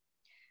data.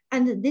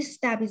 And this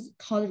step is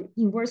called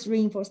inverse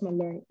reinforcement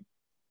learning.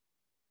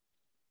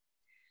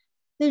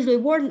 The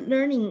reward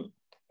learning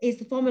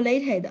is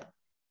formulated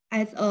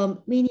as a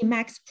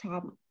mini-max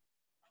problem.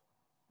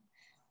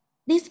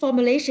 This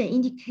formulation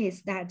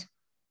indicates that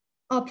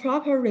a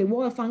proper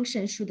reward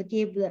function should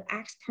give the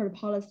expert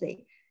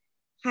policy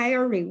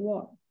higher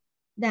reward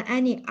than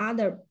any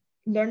other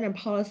learner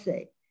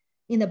policy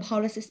in the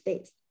policy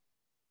space.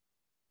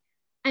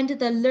 And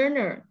the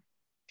learner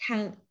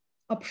can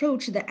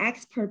approach the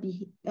expert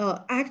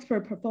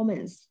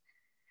performance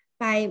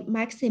by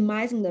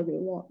maximizing the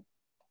reward.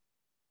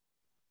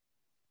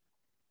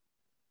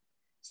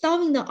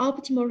 Solving the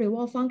optimal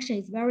reward function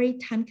is very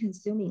time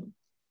consuming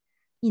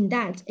in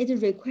that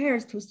it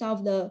requires to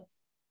solve the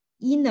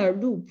inner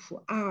loop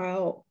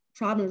RL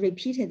problem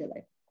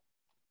repeatedly.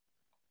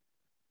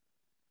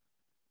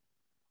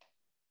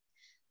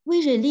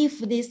 We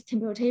relieve this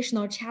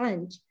computational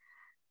challenge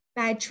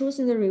by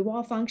choosing the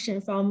reward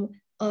function from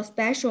a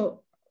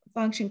special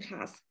function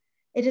class.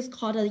 It is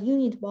called a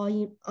unit ball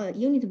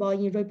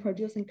in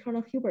reproducing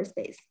kernel Hilbert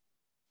space.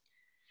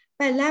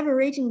 By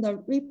leveraging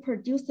the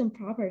reproducing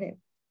property,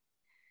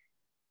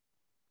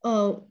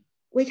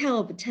 we can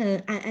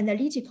obtain an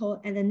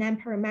analytical and a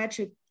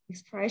non-parametric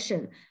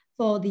expression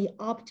for the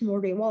optimal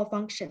reward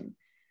function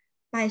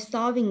by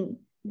solving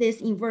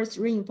this inverse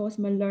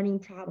reinforcement learning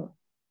problem.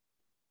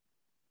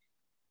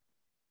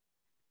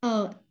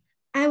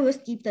 I will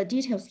skip the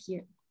details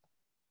here.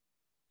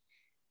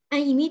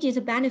 An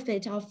immediate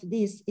benefit of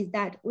this is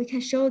that we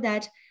can show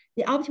that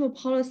the optimal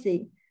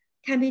policy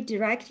can be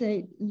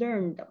directly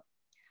learned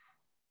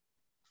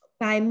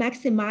by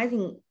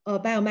maximizing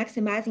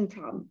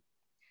problem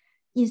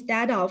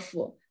instead of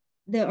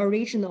the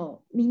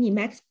original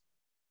minimax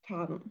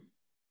problem.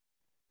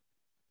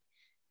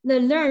 The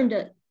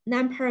learned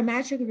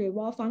non-parametric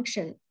reward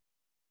function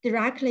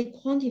directly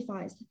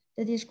quantifies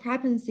the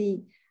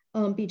discrepancy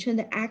between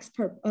the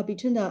expert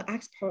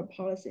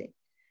policy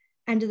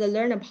and the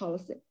learner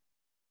policy.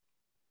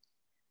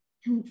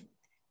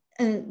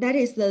 That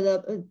is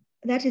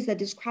the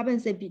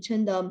discrepancy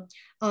between the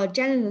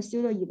general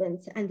pseudo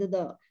events and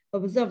the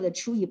observed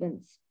true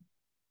events.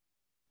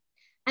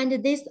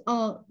 And this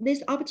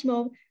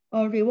optimal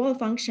reward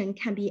function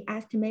can be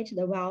estimated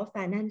via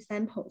finite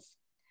samples,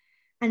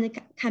 and it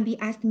can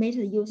be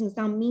estimated using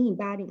some mean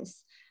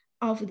embeddings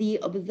of the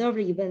observed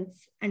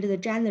events and the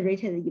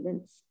generated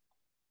events.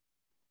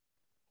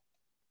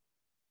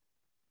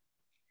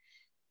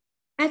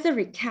 As a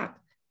recap,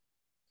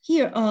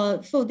 here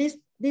for this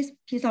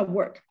piece of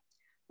work,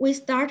 we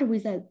start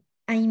with an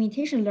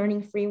imitation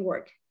learning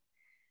framework.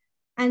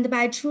 And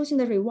by choosing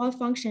the reward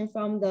function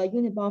from the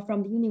uniball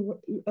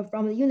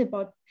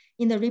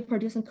in the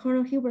reproducing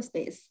kernel Hilbert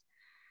space,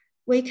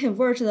 we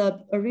convert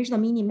the original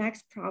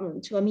minimax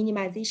problem to a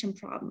minimization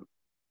problem.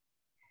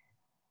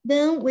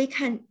 Then we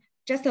can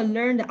just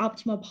learn the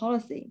optimal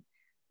policy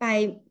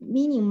by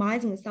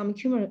minimizing some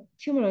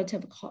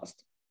cumulative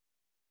cost.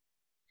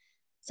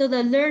 So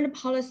the learned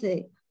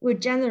policy will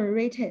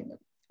generate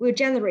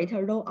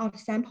a row of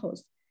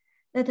samples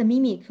that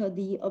mimic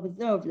the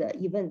observed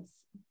events.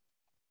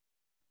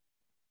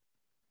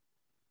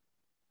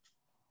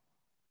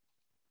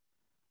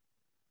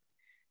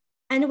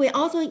 And we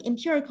also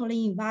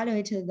empirically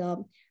evaluated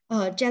the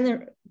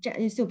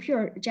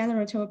superior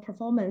generative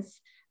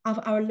performance of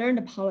our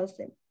learned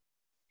policy.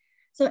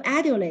 So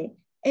ideally,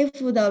 if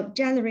the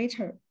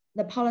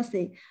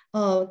policy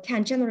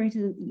can generate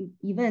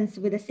events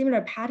with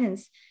similar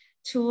patterns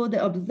to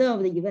the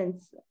observed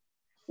events,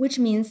 which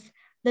means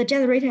the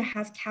generator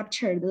has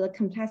captured the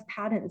complex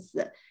patterns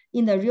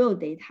in the real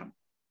data.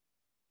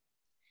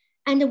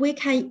 And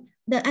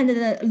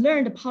the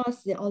learned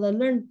policy or the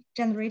learned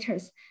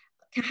generators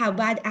can have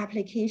wide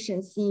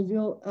applications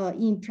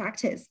in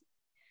practice.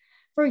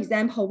 For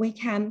example, we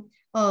can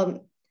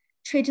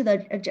treat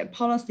the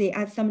policy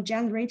as some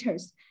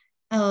generators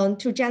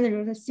to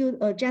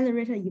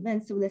generate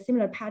events with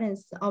similar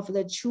patterns of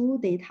the true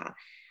data.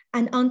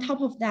 And on top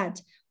of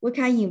that, we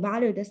can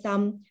evaluate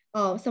some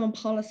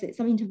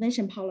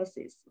intervention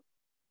policies.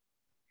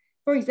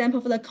 For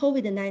example, for the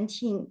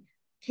COVID-19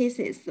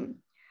 cases,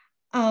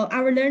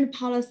 our learned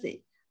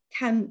policy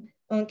can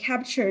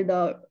capture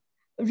the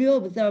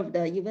real observed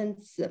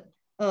events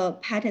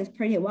patterns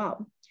pretty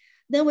well.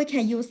 Then we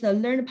can use the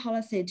learned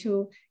policy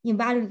to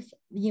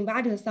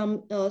evaluate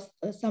some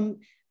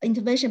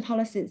intervention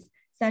policies,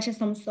 such as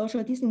some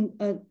social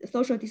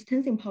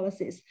distancing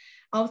policies,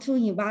 or to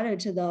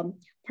evaluate the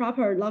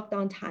proper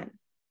lockdown time.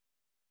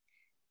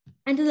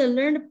 And the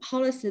learned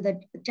policy,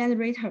 the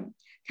generator,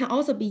 can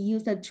also be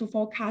used to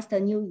forecast the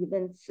new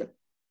events.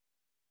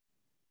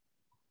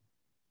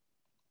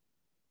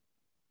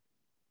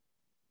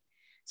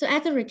 So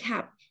as a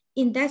recap,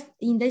 in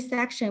this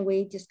section,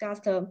 we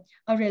discussed a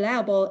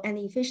reliable and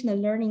efficient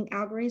learning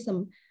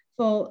algorithm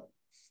for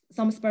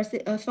some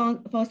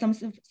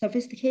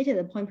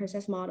sophisticated point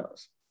process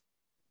models.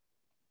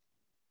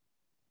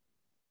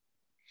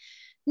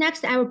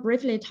 Next, I will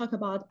briefly talk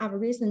about our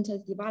recently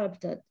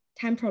developed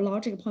temporal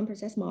logic point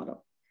process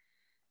model.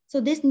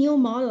 So this new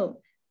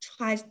model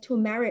tries to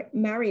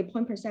marry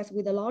point process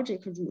with the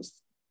logic rules,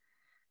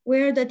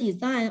 where the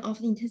design of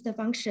the intensity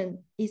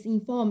function is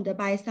informed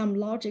by some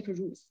logic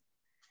rules.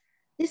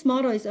 This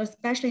model is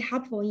especially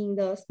helpful in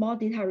the small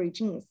data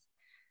regimes,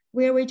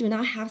 where we do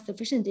not have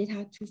sufficient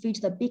data to fit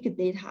the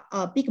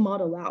big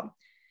model well.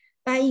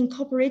 By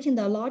incorporating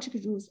the logic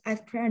rules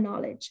as prior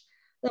knowledge,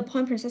 the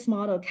point process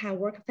model can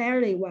work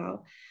fairly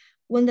well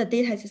when the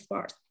data is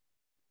sparse.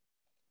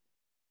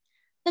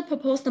 The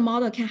proposed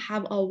model can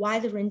have a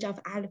wide range of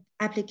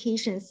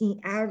applications in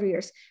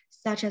areas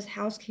such as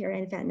healthcare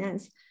and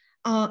finance,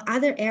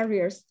 other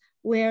areas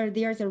where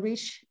there's a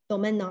rich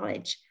domain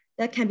knowledge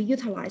that can be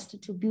utilized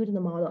to build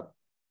the model.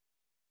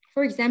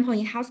 For example,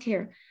 in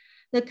healthcare,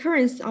 the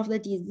occurrence of the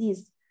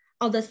disease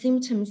or the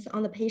symptoms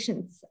on the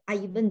patients are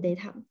event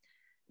data.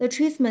 The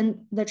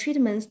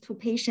treatments to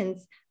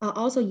patients are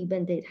also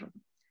event data.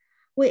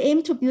 We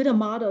aim to build a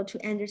model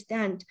to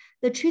understand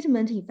the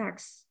treatment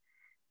effects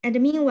and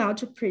meanwhile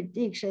to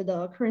predict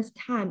the occurrence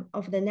time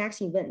of the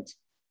next event.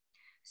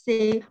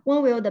 Say,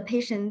 when will the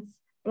patient's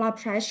blood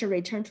pressure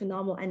return to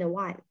normal and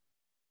why?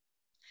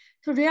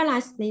 To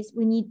realize this,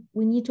 we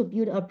need to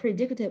build a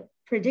predictive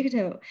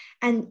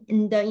and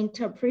the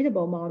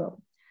interpretable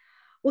model.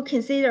 We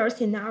consider a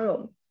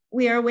scenario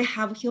where we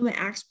have human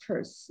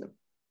experts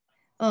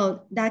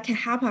that can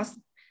help us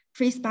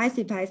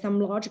pre-specify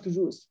some logic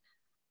rules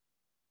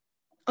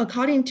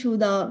according to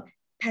the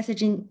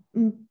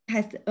pathogenesis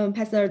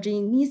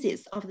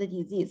of the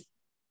disease,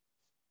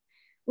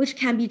 which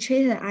can be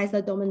treated as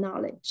a domain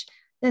knowledge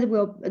that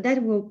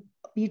will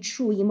be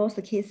true in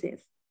most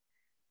cases.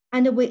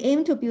 And we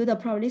aim to build a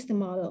probabilistic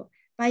model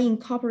by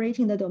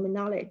incorporating the domain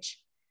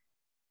knowledge.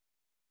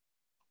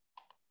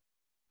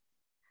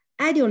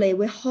 Ideally,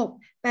 we hope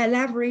by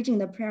leveraging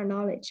the prior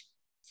knowledge,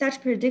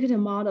 such predictive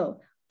model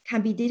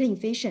can be data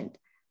efficient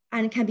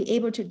and can be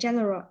able to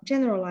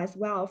generalize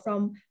well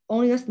from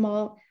only a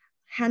small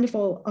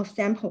handful of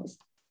samples.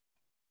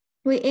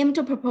 We aim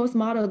to propose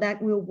model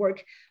that will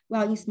work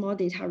well in small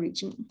data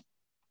regime.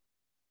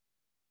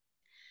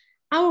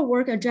 Our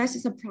work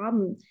addresses a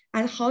problem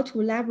at how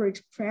to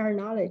leverage prior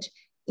knowledge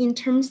in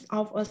terms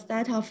of a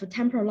set of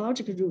temporal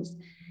logic rules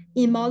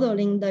in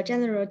modeling the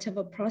generative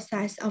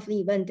process of the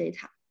event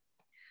data.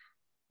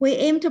 We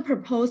aim to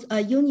propose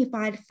a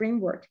unified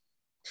framework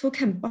to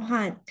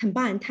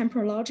combine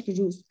temporal logic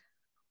rules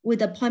with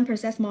the point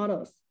process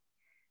models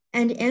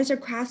and answer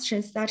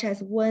questions such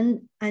as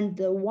when and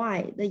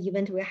why the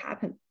event will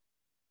happen.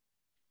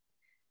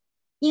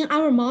 In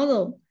our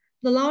model,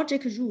 the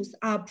logic rules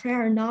are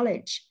prior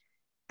knowledge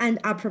and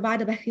are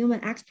provided by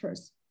human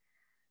experts.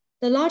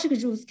 The logic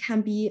rules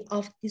can be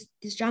of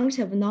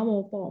disjunctive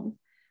normal form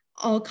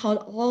or called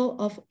all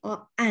of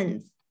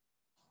ends.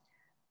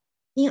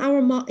 In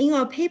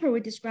our paper, we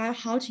describe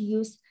how to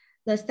use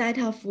the set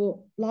of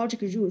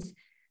logic rules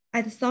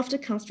as soft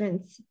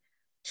constraints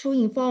to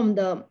inform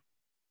the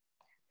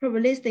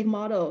probabilistic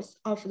models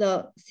of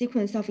the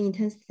sequence of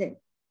intensity.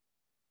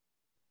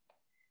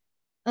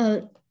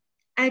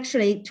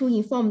 Actually, to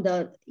inform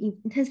the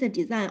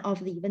intensity design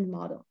of the event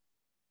model.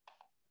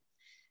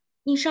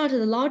 In short,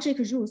 the logic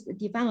rules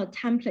define a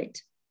template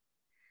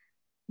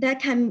that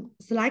can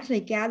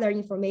selectively gather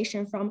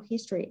information from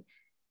history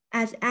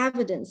as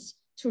evidence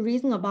to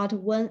reason about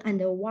when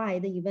and why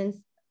the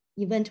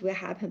event will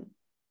happen.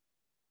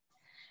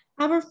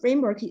 Our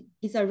framework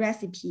is a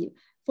recipe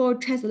for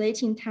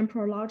translating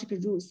temporal logic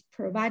rules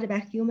provided by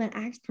human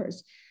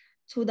experts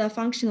to the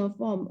functional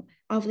form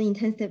of the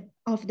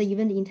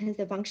event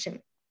intensive function.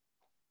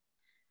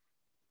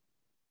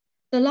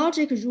 The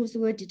logic rules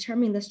will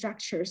determine the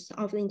structures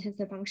of the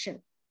intensive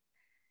function.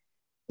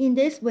 In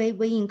this way,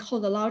 we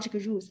encode the logic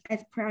rules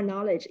as prior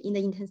knowledge in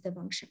the intensive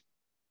function.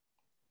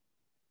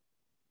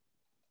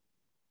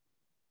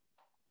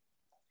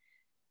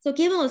 So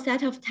given a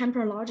set of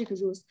temporal logic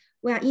rules,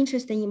 we are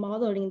interested in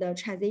modeling the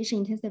transition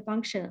intensive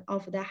function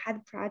of the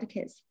head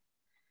predicates.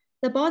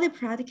 The body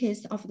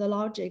predicates of the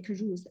logic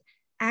rules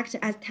act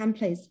as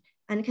templates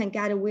and can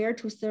guide where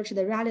to search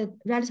the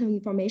relative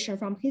information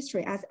from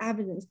history as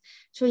evidence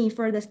to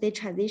infer the state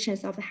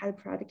transitions of the head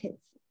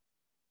predicates.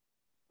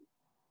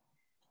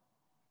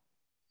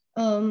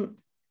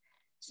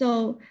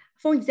 So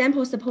for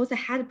example, suppose the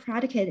head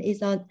predicate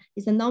is a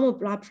normal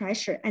blood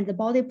pressure and the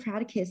body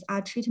predicates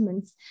are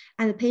treatments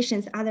and the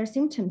patient's other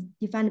symptoms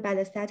defined by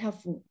the set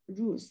of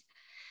rules.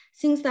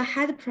 Since the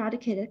head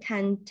predicate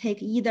can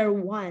take either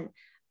one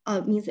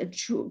means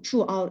true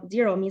or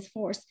zero means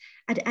false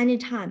at any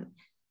time,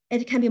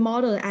 it can be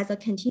modeled as a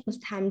continuous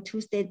time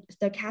two-state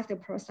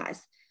stochastic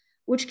process,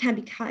 which can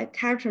be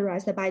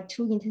characterized by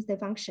two intensive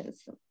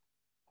functions.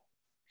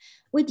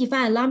 We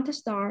define lambda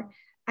star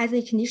as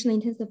a conditional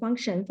intensive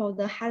function for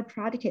the head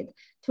predicate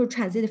to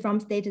transit from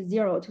state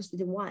 0 to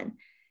state 1,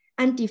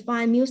 and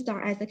define mu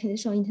star as a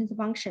conditional intensive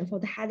function for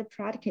the head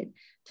predicate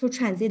to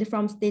transit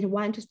from state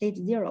 1 to state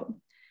 0.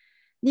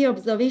 The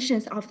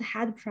observations of the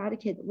head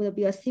predicate will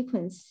be a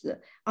sequence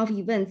of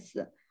events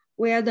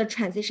where the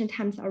transition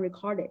times are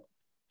recorded.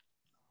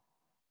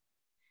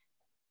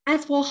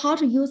 As for how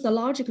to use the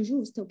logic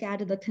rules to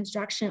get the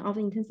construction of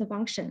the intensive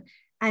function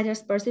at a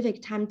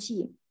specific time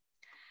t,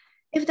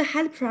 if the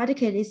head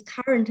predicate is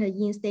currently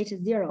in state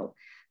 0,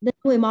 then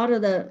we model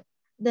the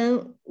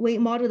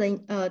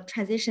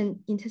transition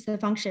intensive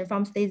function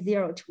from state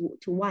 0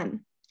 to 1.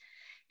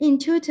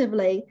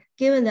 Intuitively,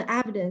 given the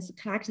evidence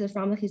collected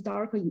from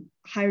the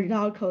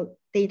hierarchical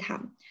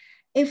data,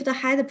 if the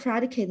head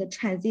predicate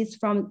transits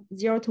from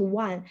 0 to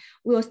 1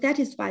 will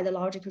satisfy the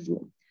logic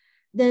rule,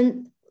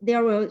 then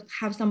there will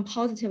have some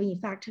positive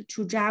effect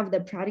to drive the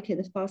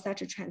predicate for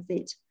such a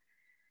transit.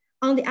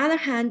 On the other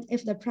hand,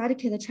 if the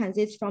predicate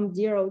transits from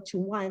 0 to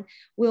 1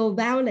 will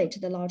violate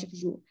the logic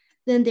rule,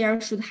 then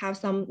there should have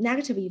some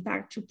negative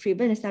effect to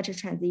prevent such a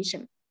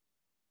transition.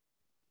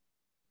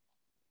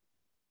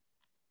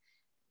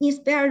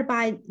 Inspired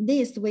by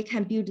this, we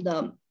can build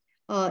the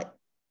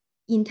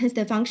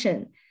intensive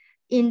function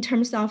in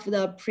terms of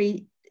the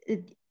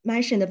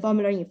pre-mentioned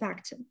formula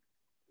effect.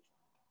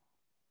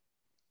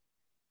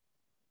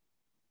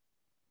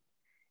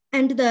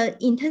 And the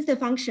intensive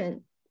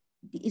function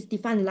is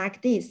defined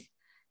like this.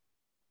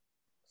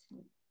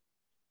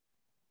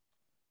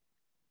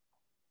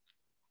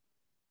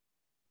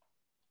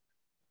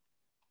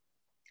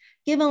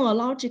 Given a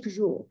logic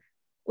rule,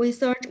 We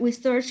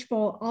search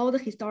for all the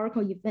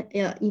historical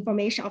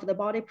information of the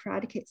body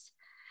predicates.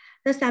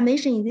 The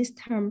summation in this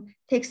term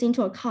takes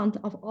into account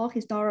of all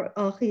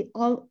historical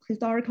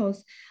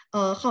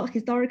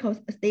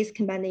states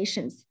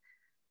combinations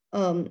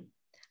of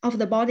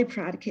the body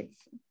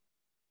predicates.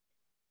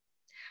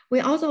 We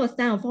also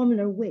assign a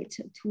formula weight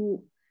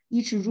to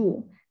each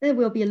rule that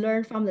will be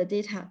learned from the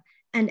data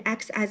and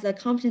acts as a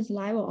confidence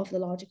level of the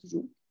logic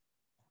rule.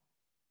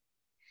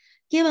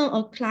 Given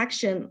a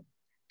collection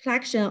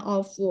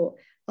of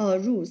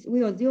rules,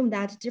 we assume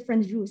that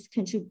different rules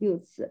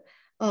contribute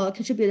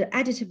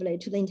additively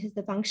to the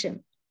intensity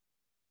function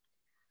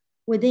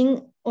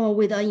within or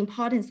with an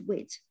importance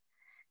weight,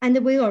 and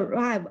we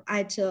arrive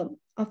at a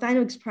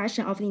final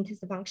expression of the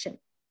intensity function.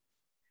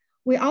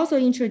 We also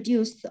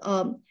introduce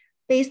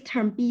base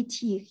term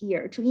BT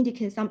here to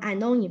indicate some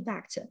unknown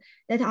effects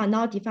that are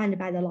not defined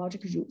by the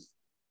logic rules.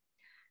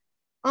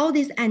 All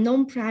these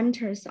unknown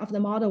parameters of the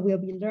model will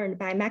be learned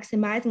by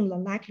maximizing the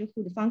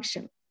likelihood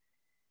function.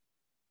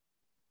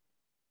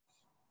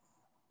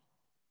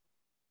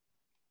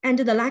 And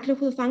the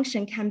likelihood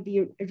function can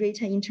be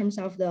written in terms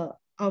of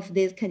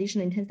this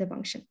conditional intensity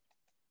function.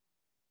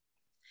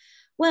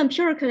 We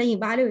empirically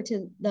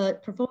evaluated the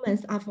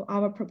performance of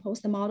our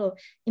proposed model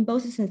in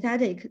both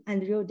synthetic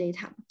and real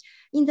data.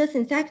 In the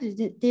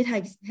synthetic data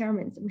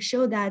experiments, we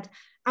show that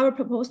our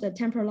proposed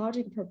temporal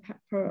logic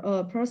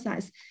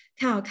process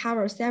can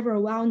cover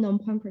several well-known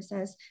point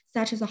process,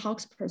 such as the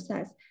Hawkes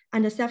process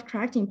and the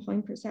self-correcting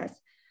point process,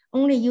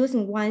 only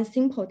using one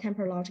simple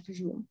temporal logic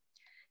rule.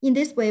 In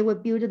this way, we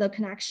build the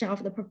connection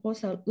of the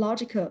proposed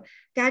logical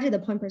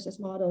guided point process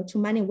model to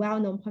many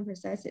well-known point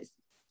processes.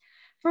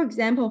 For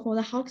example, for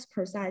the Hawkes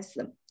process,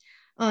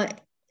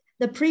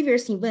 the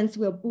previous events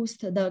will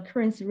boost the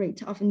occurrence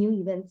rate of new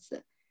events.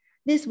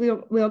 This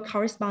will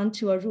correspond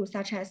to a rule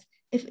such as,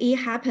 if A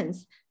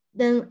happens,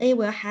 then A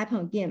will happen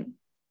again,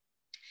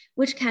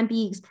 which can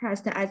be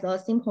expressed as a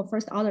simple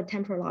first-order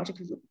temporal logic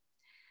rule.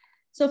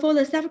 So for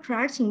the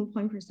self-correcting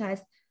point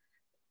process,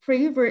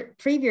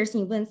 previous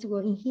events will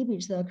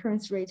inhibit the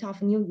occurrence rate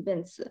of new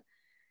events.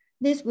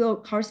 This will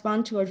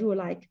correspond to a rule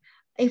like,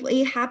 if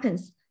A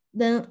happens,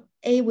 then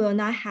A will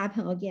not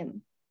happen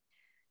again.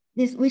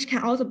 This, which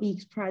can also be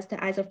expressed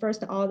as a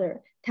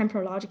first-order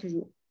temporal logic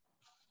rule.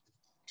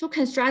 To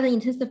construct the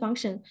intensity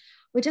function,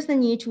 we just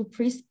need to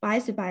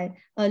pre-specify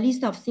a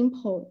list of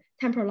simple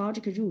temporal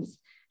logic rules,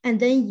 and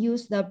then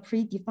use the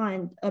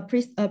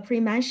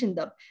pre-mentioned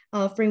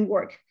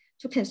framework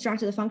to construct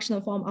the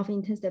functional form of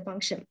intensity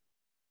function.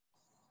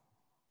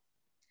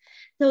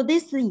 So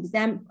this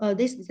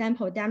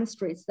example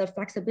demonstrates the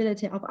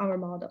flexibility of our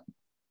model.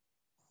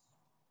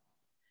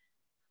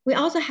 We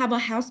also have a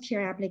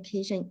healthcare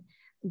application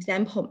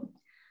example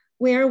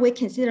where we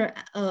consider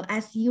a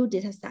SU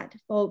dataset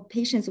for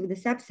patients with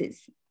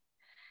sepsis.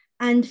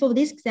 And for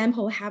this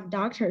example, we have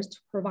doctors to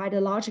provide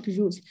the logic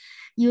rules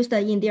used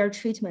in their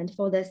treatment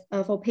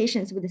for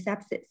patients with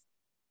sepsis.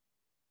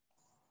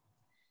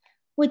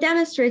 We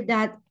demonstrate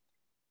that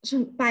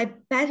by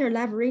better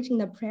leveraging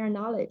the prior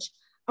knowledge,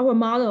 our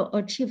model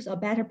achieves a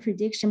better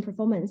prediction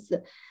performance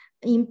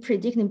in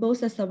predicting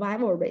both the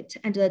survival rate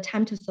and the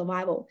time to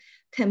survival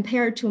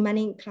compared to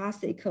many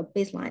classic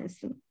baselines.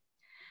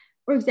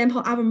 For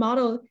example, our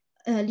model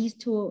leads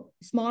to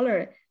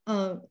smaller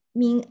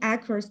mean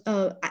accuracy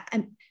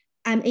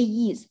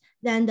MAEs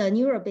than the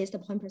neural-based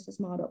point process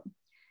model.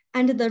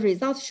 And the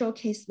results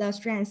showcase the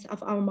strengths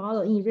of our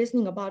model in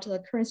reasoning about the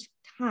current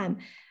time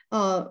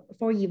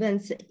for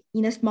events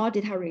in a small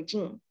data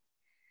regime.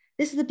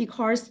 This is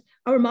because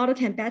our model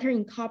can better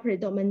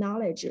incorporate domain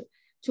knowledge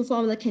to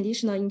form the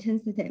conditional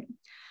intensity,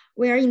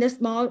 where in the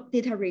small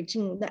data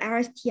regime, the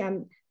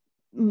LSTM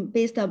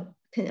based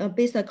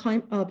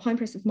point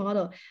process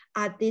model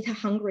are data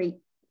hungry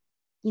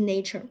in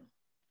nature.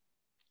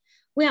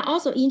 We are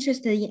also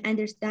interested in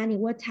understanding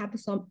what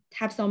types of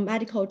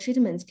medical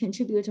treatments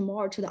contribute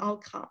more to the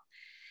outcome,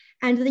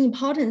 and the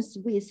importance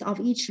width of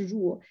each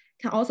rule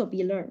can also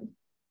be learned.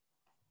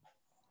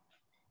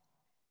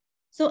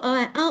 So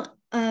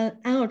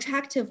an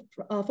attractive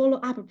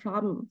follow-up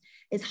problem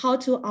is how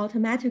to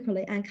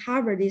automatically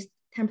uncover these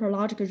temporal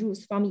logical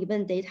rules from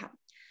event data.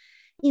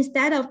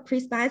 Instead of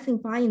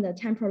pre-specifying the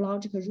temporal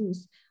logical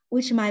rules,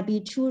 which might be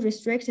too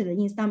restricted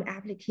in some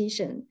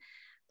application,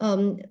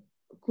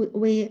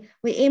 we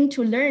aim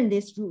to learn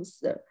these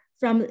rules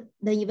from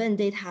the event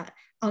data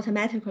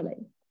automatically.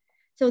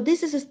 So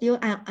this is still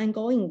an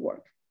ongoing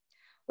work.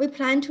 We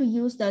plan to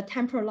use the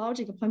temporal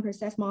logic point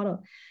process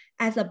model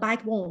as a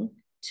backbone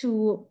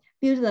to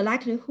build the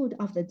likelihood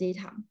of the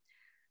data.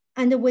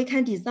 And we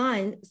can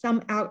design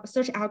some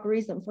search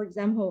algorithm, for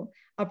example,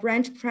 a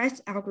branch press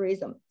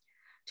algorithm,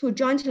 to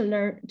jointly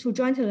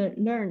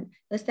learn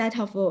the set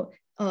of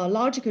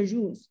logical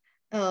rules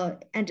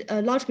and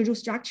logical rule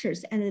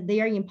structures and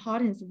their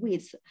importance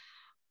widths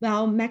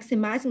while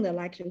maximizing the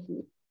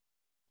likelihood.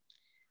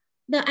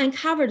 The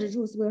uncovered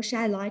rules will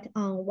shed light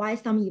on why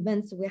some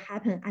events will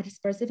happen at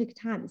specific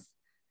times.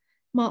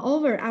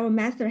 Moreover, our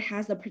method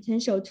has the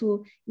potential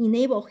to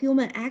enable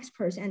human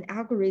experts and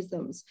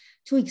algorithms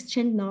to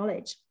exchange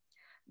knowledge.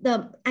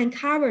 The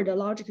uncovered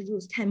logic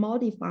rules can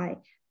modify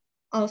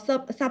or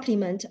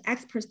supplement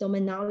experts'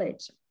 domain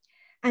knowledge.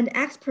 And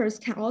experts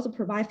can also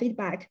provide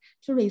feedback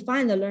to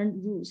refine the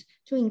learned rules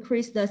to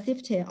increase the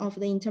safety of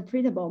the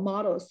interpretable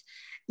models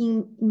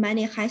in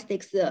many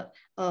high-stakes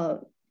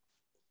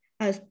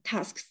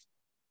tasks.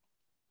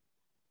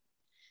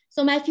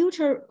 So my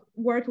future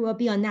work will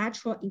be a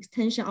natural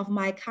extension of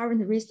my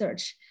current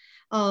research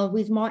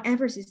with more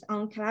emphasis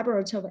on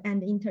collaborative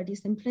and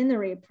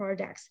interdisciplinary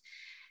projects.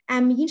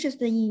 I'm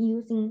interested in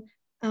using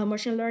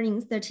machine learning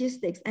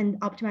statistics and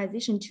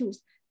optimization tools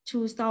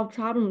to solve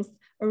problems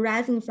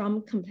arising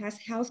from complex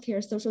healthcare,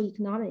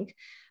 socioeconomic,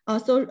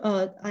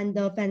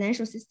 and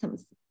financial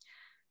systems.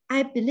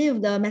 I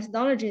believe the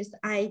methodologies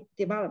I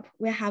develop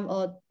will have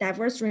a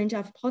diverse range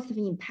of positive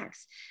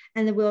impacts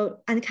and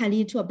can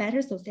lead to a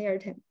better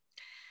society.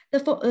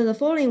 The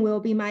following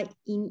will be my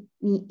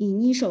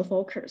initial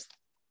focus.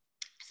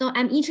 So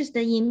I'm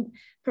interested in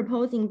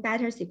proposing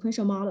better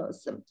sequential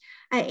models.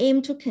 I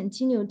aim to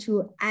continue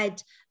to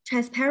add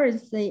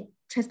transparency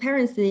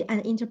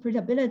and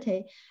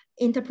interpretability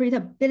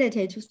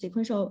to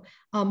sequential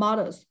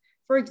models.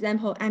 For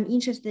example, I'm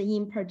interested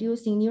in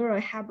producing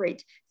neural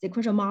hybrid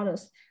sequential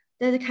models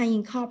that can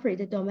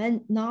incorporate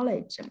domain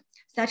knowledge,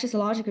 such as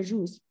logic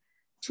rules,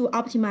 to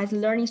optimize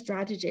learning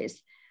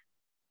strategies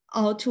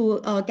or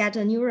to get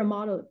a neural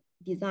model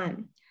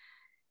design.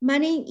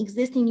 Many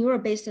existing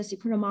neural-based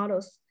sequential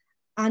models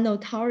are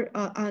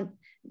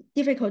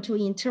difficult to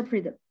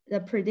interpret the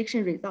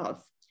prediction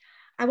results.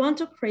 I want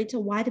to create a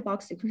white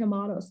box sequential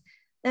models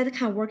that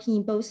can work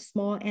in both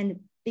small and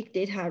big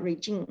data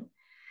regime.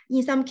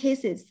 In some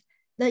cases,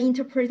 the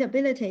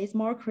interpretability is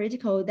more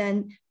critical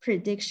than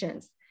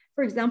predictions.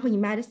 For example, in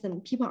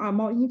medicine, people are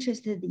more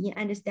interested in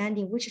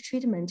understanding which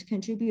treatment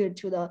contribute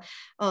to the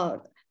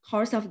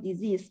course of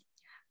disease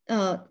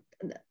than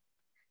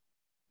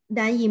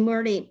in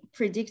merely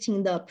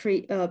predicting the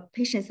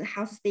patient's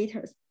health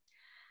status.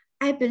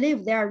 I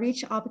believe there are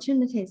rich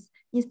opportunities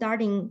in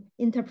starting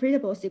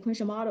interpretable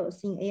sequential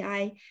models in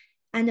AI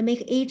and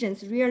make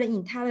agents really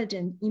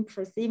intelligent in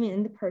perceiving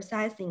and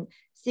processing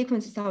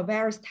sequences of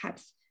various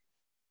types.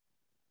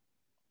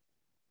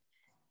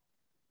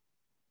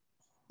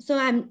 So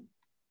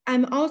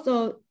I'm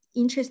also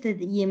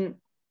interested in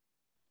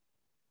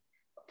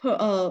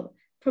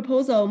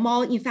proposal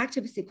more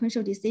effective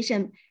sequential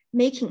decision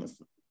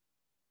makings.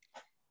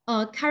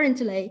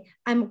 Currently,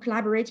 I'm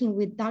collaborating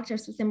with Dr.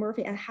 Susan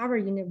Murphy at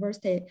Harvard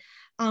University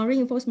on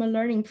reinforcement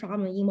learning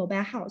problem in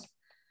mobile health.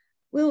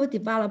 We will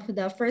develop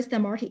the first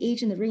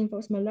multi-agent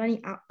reinforcement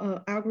learning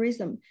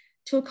algorithm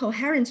to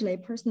coherently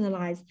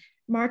personalize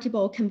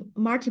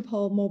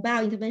multiple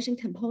mobile intervention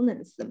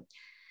components,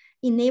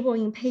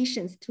 enabling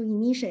patients to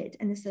initiate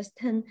and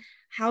sustain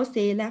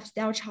healthy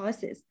lifestyle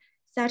choices,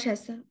 such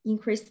as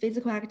increased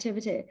physical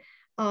activity,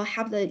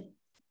 help the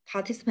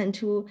participant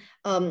to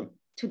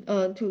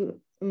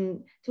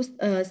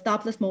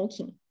stop the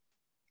smoking.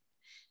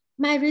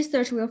 My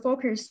research will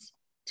focus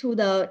to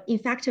the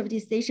effective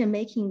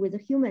decision-making with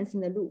humans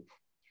in the loop,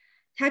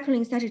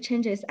 tackling such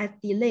changes as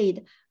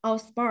delayed or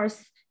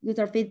sparse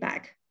user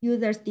feedback,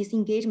 users'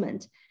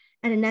 disengagement,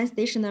 and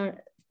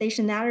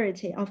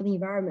non-stationarity of the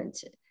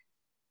environment.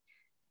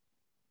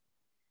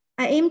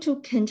 I aim to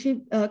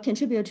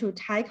contribute to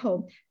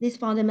tackle these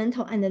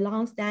fundamental and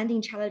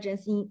long-standing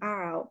challenges in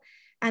RL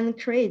and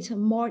create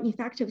more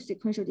effective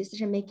sequential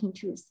decision-making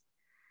tools.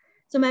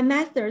 So my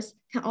methods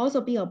can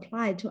also be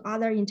applied to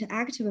other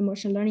interactive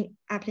machine learning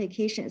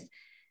applications,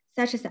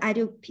 such as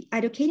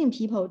educating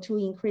people to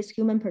increase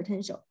human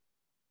potential.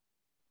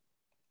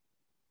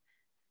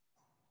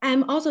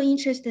 I'm also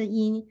interested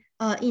in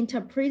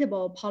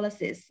interpretable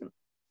policies.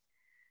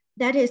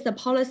 That is the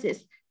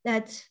policies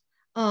that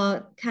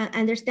can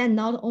understand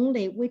not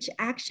only which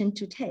action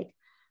to take,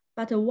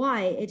 but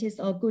why it is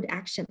a good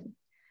action.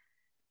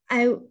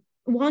 I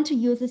want to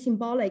use the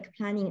symbolic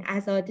planning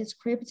as a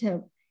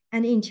descriptive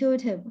and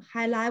intuitive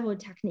high-level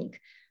technique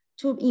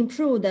to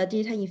improve the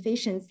data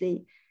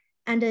efficiency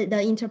and the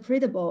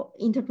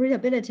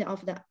interpretability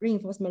of the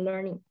reinforcement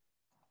learning.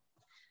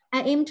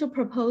 I aim to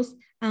propose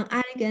an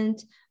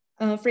elegant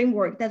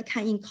framework that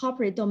can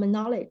incorporate domain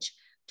knowledge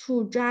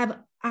to drive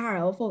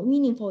RL for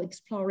meaningful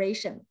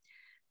exploration,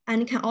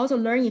 and can also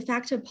learn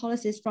effective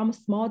policies from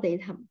small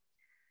data.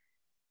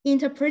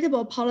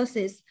 Interpretable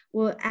policies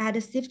will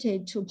add safety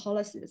to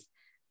policies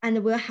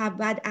and will have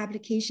wide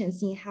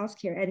applications in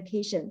healthcare,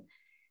 education,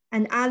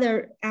 and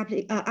other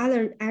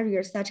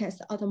areas such as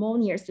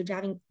autonomous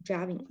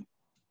driving.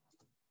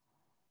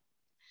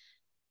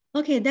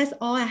 Okay, that's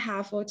all I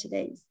have for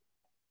today.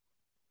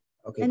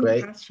 Okay,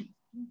 great.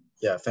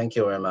 Yeah, thank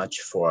you very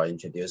much for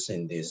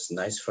introducing this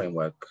nice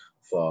framework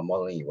for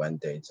modeling event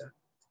data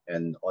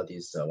and all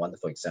these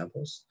wonderful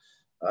examples.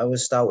 I will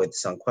start with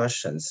some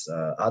questions.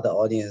 Other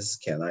audience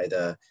can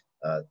either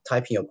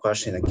type in your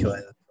question in the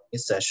Q&A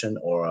session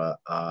or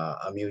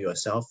unmute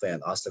yourself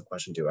and ask the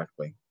question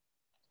directly.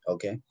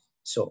 Okay,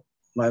 so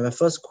my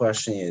first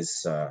question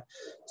is,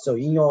 so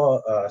in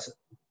your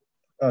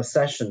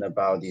session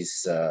about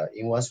this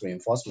inverse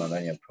reinforcement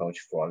learning approach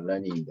for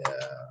learning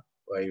the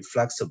very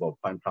flexible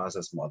point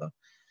process model,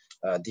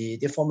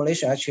 the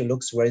formulation actually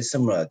looks very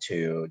similar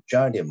to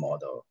generative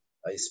model,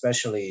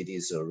 especially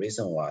this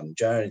recent one,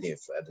 generative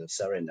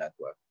adversarial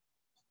network.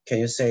 Can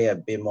you say a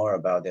bit more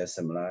about their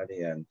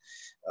similarity, and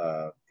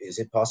is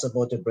it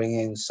possible to bring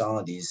in some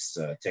of these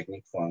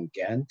technique from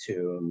GAN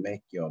to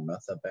make your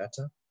method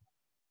better?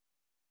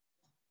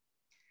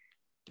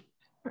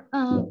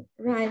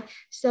 Right.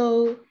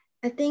 So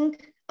I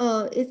think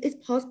it's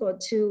possible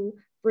to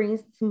bring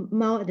some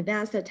more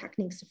advanced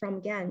techniques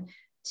from GAN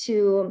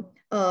to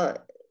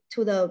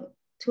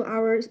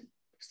our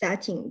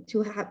setting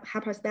to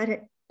help us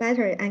better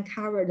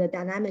uncover the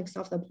dynamics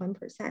of the point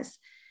process.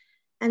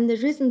 And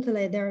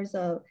recently, there's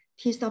a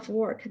piece of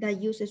work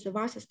that uses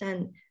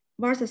Wasserstein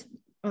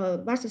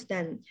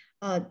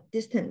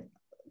distant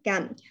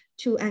GAN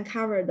to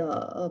uncover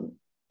the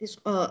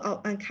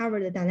uncover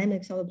the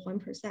dynamics of the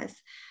point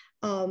process.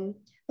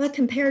 But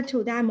compared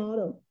to that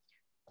model,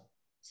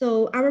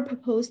 so our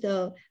proposed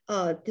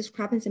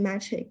discrepancy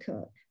metric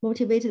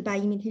motivated by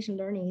imitation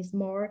learning is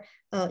more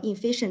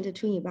efficient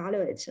to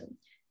evaluate.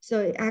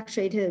 So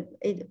actually,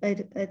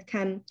 it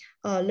can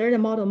learn the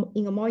model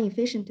in a more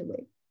efficient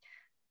way.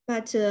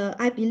 But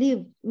I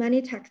believe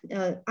many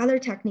other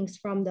techniques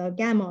from the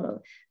GAN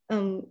model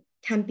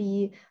can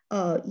be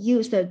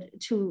used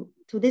to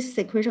this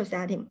sequential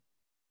setting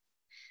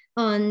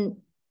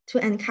to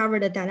uncover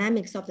the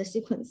dynamics of the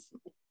sequence.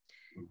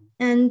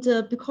 And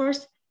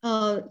because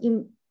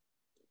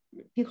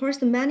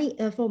many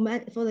for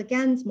the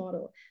GAN's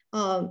model,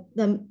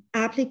 the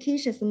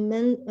applications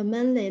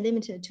mainly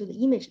limited to the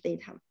image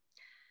data.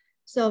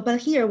 So, but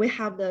here we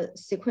have the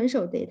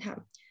sequential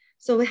data.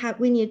 So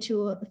we need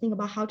to think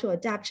about how to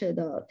adapt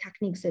the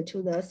techniques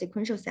to the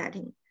sequential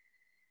setting.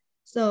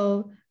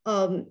 So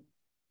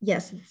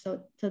yes,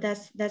 so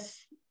that's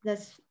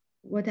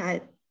what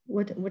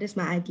is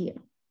my idea.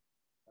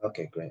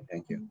 Okay, great,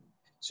 thank you.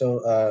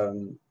 So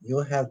you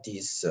have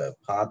this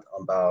part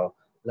about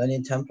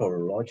learning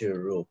temporal logic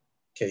rule.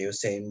 Can you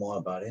say more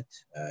about it?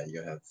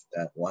 You have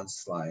that one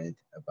slide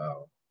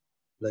about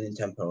learning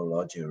temporal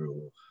logic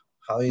rule.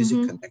 How is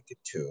it connected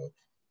to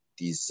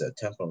these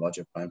temporal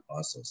logic prime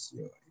process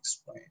you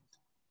explained?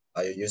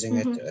 Are you using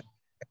it as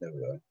kind of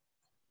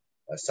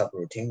a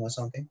subroutine or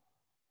something?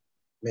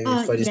 Maybe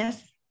 36,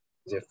 yes.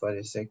 Is it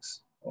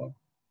 36 or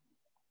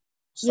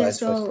yes,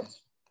 so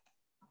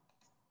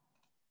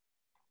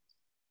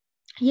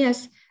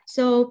yes,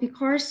 so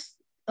because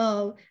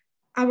for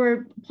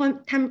our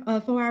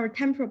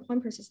temporal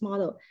point process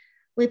model,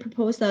 we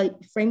propose a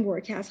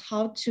framework as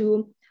how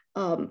to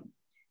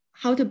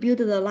build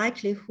the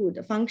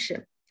likelihood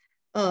function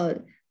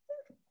for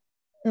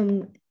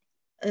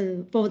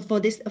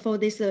this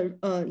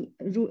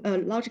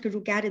logical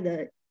rule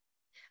guided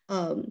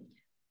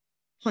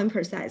point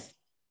process,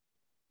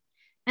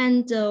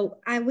 and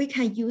we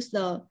can use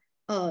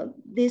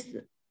this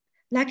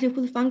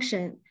likelihood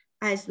function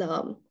as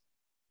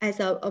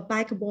a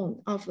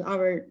backbone of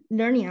our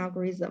learning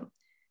algorithm.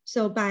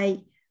 So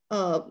by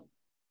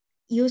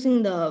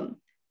using the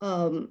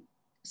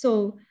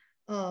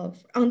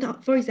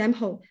for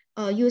example,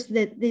 use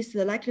this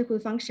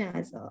likelihood function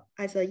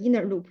as an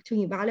inner loop to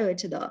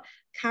evaluate the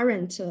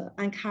current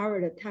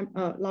uncovered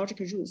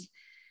logical rules,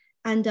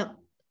 and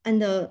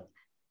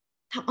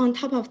on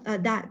top of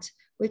that,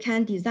 we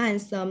can design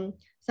some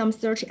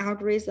search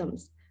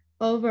algorithms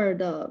over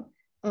the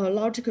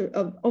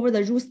over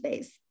the rule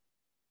space.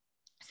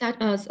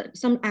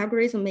 Some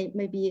algorithm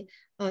may be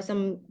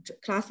some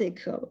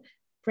classic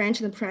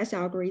branch and press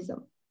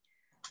algorithm,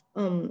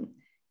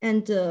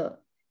 and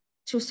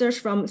to search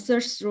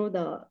through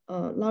the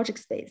logic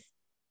space.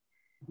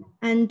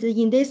 And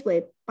in this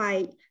way,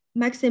 by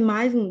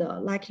maximizing the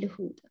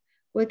likelihood,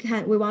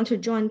 we want to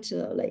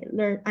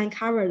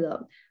uncover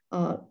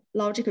the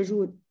logic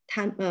rule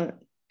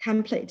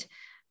template.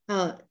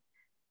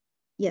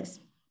 Yes,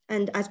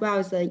 and as well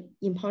as the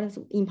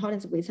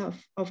importance weights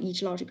of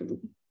each logic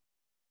rule.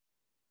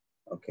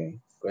 Okay,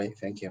 great,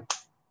 thank you.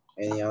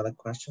 Any other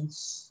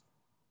questions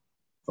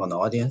from the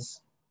audience?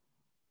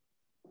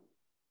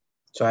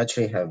 So I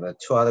actually have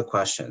 2 other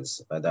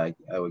questions, but I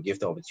will give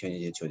the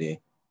opportunity to the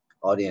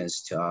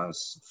audience to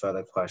ask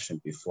further questions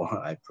before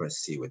I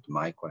proceed with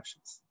my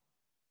questions.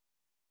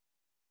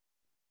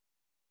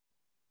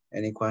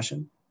 Any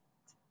question?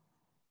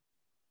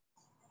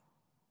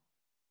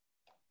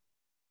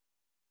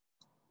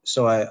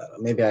 So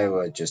maybe I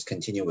will just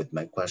continue with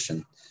my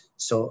question.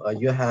 So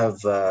you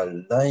have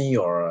learned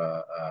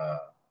your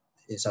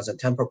it's as a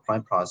temporal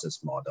prime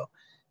process model.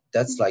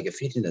 That's like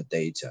fitting the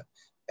data.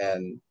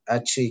 And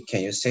actually,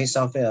 can you say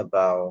something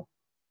about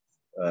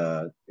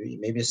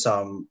maybe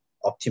some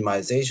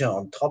optimization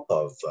on top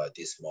of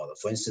this model?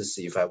 For instance,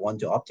 if I want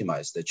to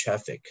optimize the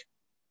traffic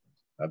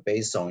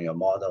based on your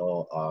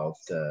model of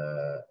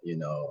the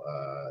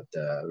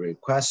the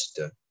request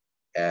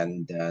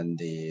and then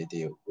the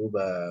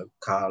Uber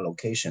car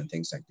location,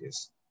 things like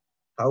this,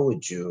 how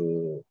would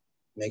you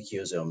make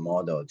use of a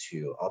model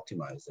to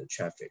optimize the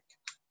traffic.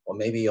 Or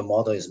maybe your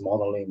model is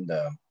modeling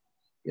the,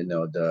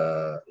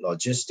 the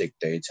logistic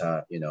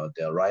data,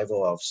 the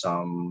arrival of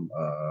some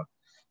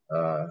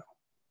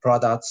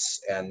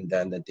products and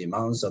then the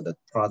demands of the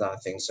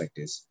product, things like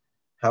this.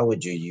 How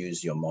would you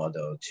use your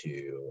model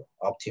to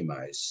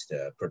optimize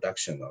the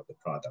production of the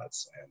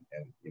products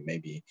and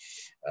maybe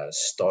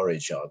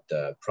storage of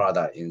the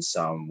product in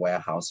some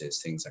warehouses,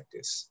 things like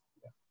this?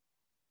 Yeah.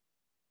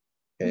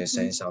 Can you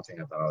say something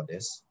about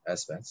this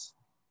aspects?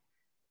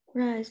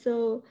 Right.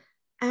 So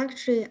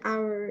actually,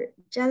 our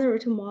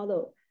generative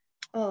model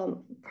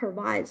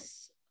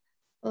provides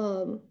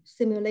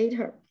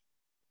simulator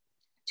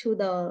to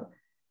the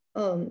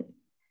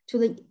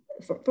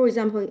for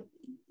example,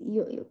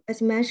 you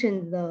as you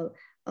mentioned, the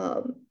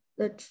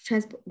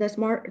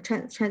smart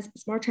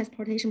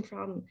transportation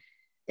problem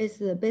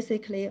is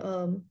basically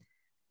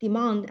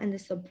demand and the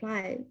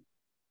supply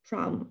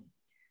problem.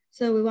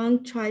 So we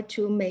want to try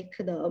to make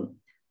the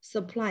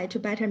supply to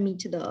better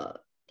meet the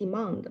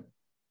demand,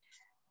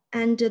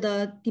 and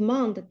the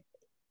demand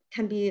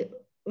can be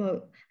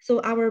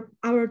so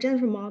our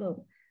general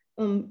model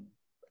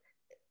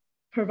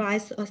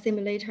provides a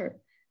simulator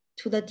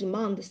to the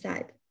demand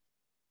side.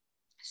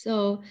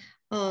 So,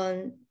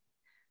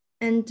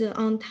 and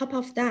on top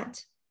of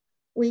that,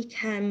 we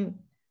can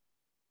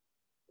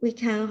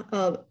given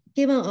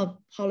a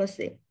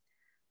policy,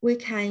 we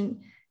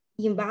can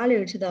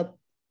evaluate the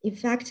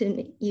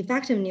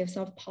effectiveness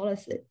of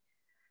policy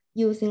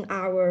using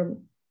our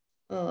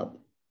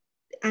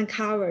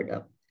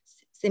uncovered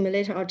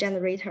simulator or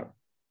generator,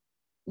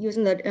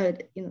 using the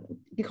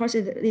because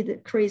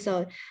it creates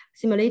a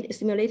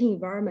simulating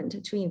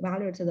environment to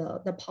evaluate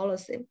the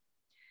policy.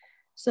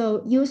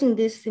 So using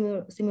this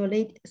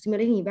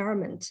simulating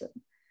environment,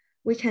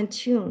 we can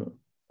tune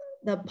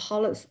the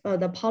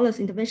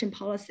policy intervention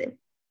policy.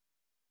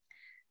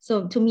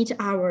 So to meet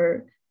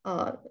our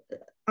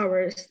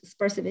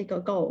specific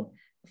goal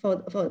for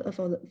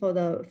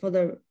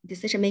the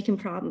decision making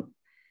problem.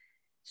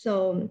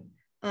 So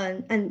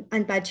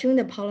and by tuning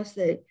the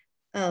policy,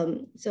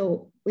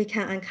 so we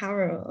can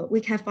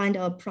find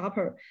a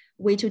proper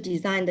way to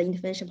design the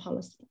intervention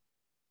policy.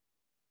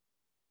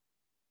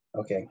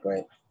 Okay,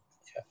 great.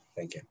 Yeah,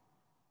 thank you.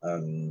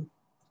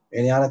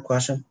 Any other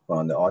question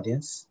from the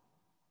audience?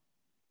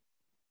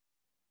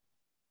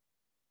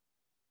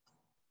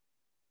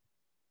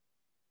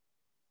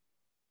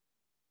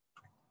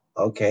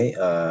 Okay,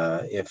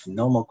 if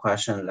no more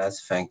question,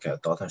 let's thank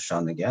Dr.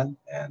 Shuang again.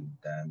 And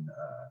then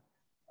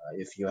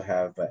if you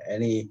have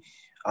any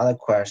other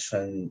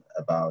question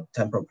about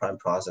temporal prime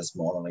process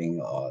modeling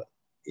or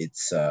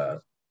its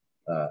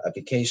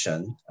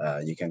application,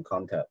 you can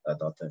contact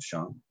Dr.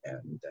 Shuang,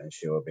 and then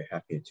she will be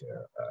happy to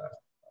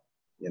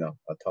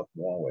talk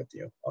more with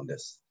you on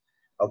this.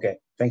 Okay,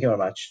 thank you very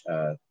much.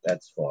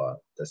 That's for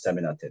the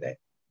seminar today.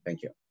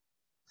 Thank you.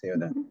 See you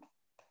then.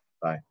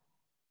 Bye.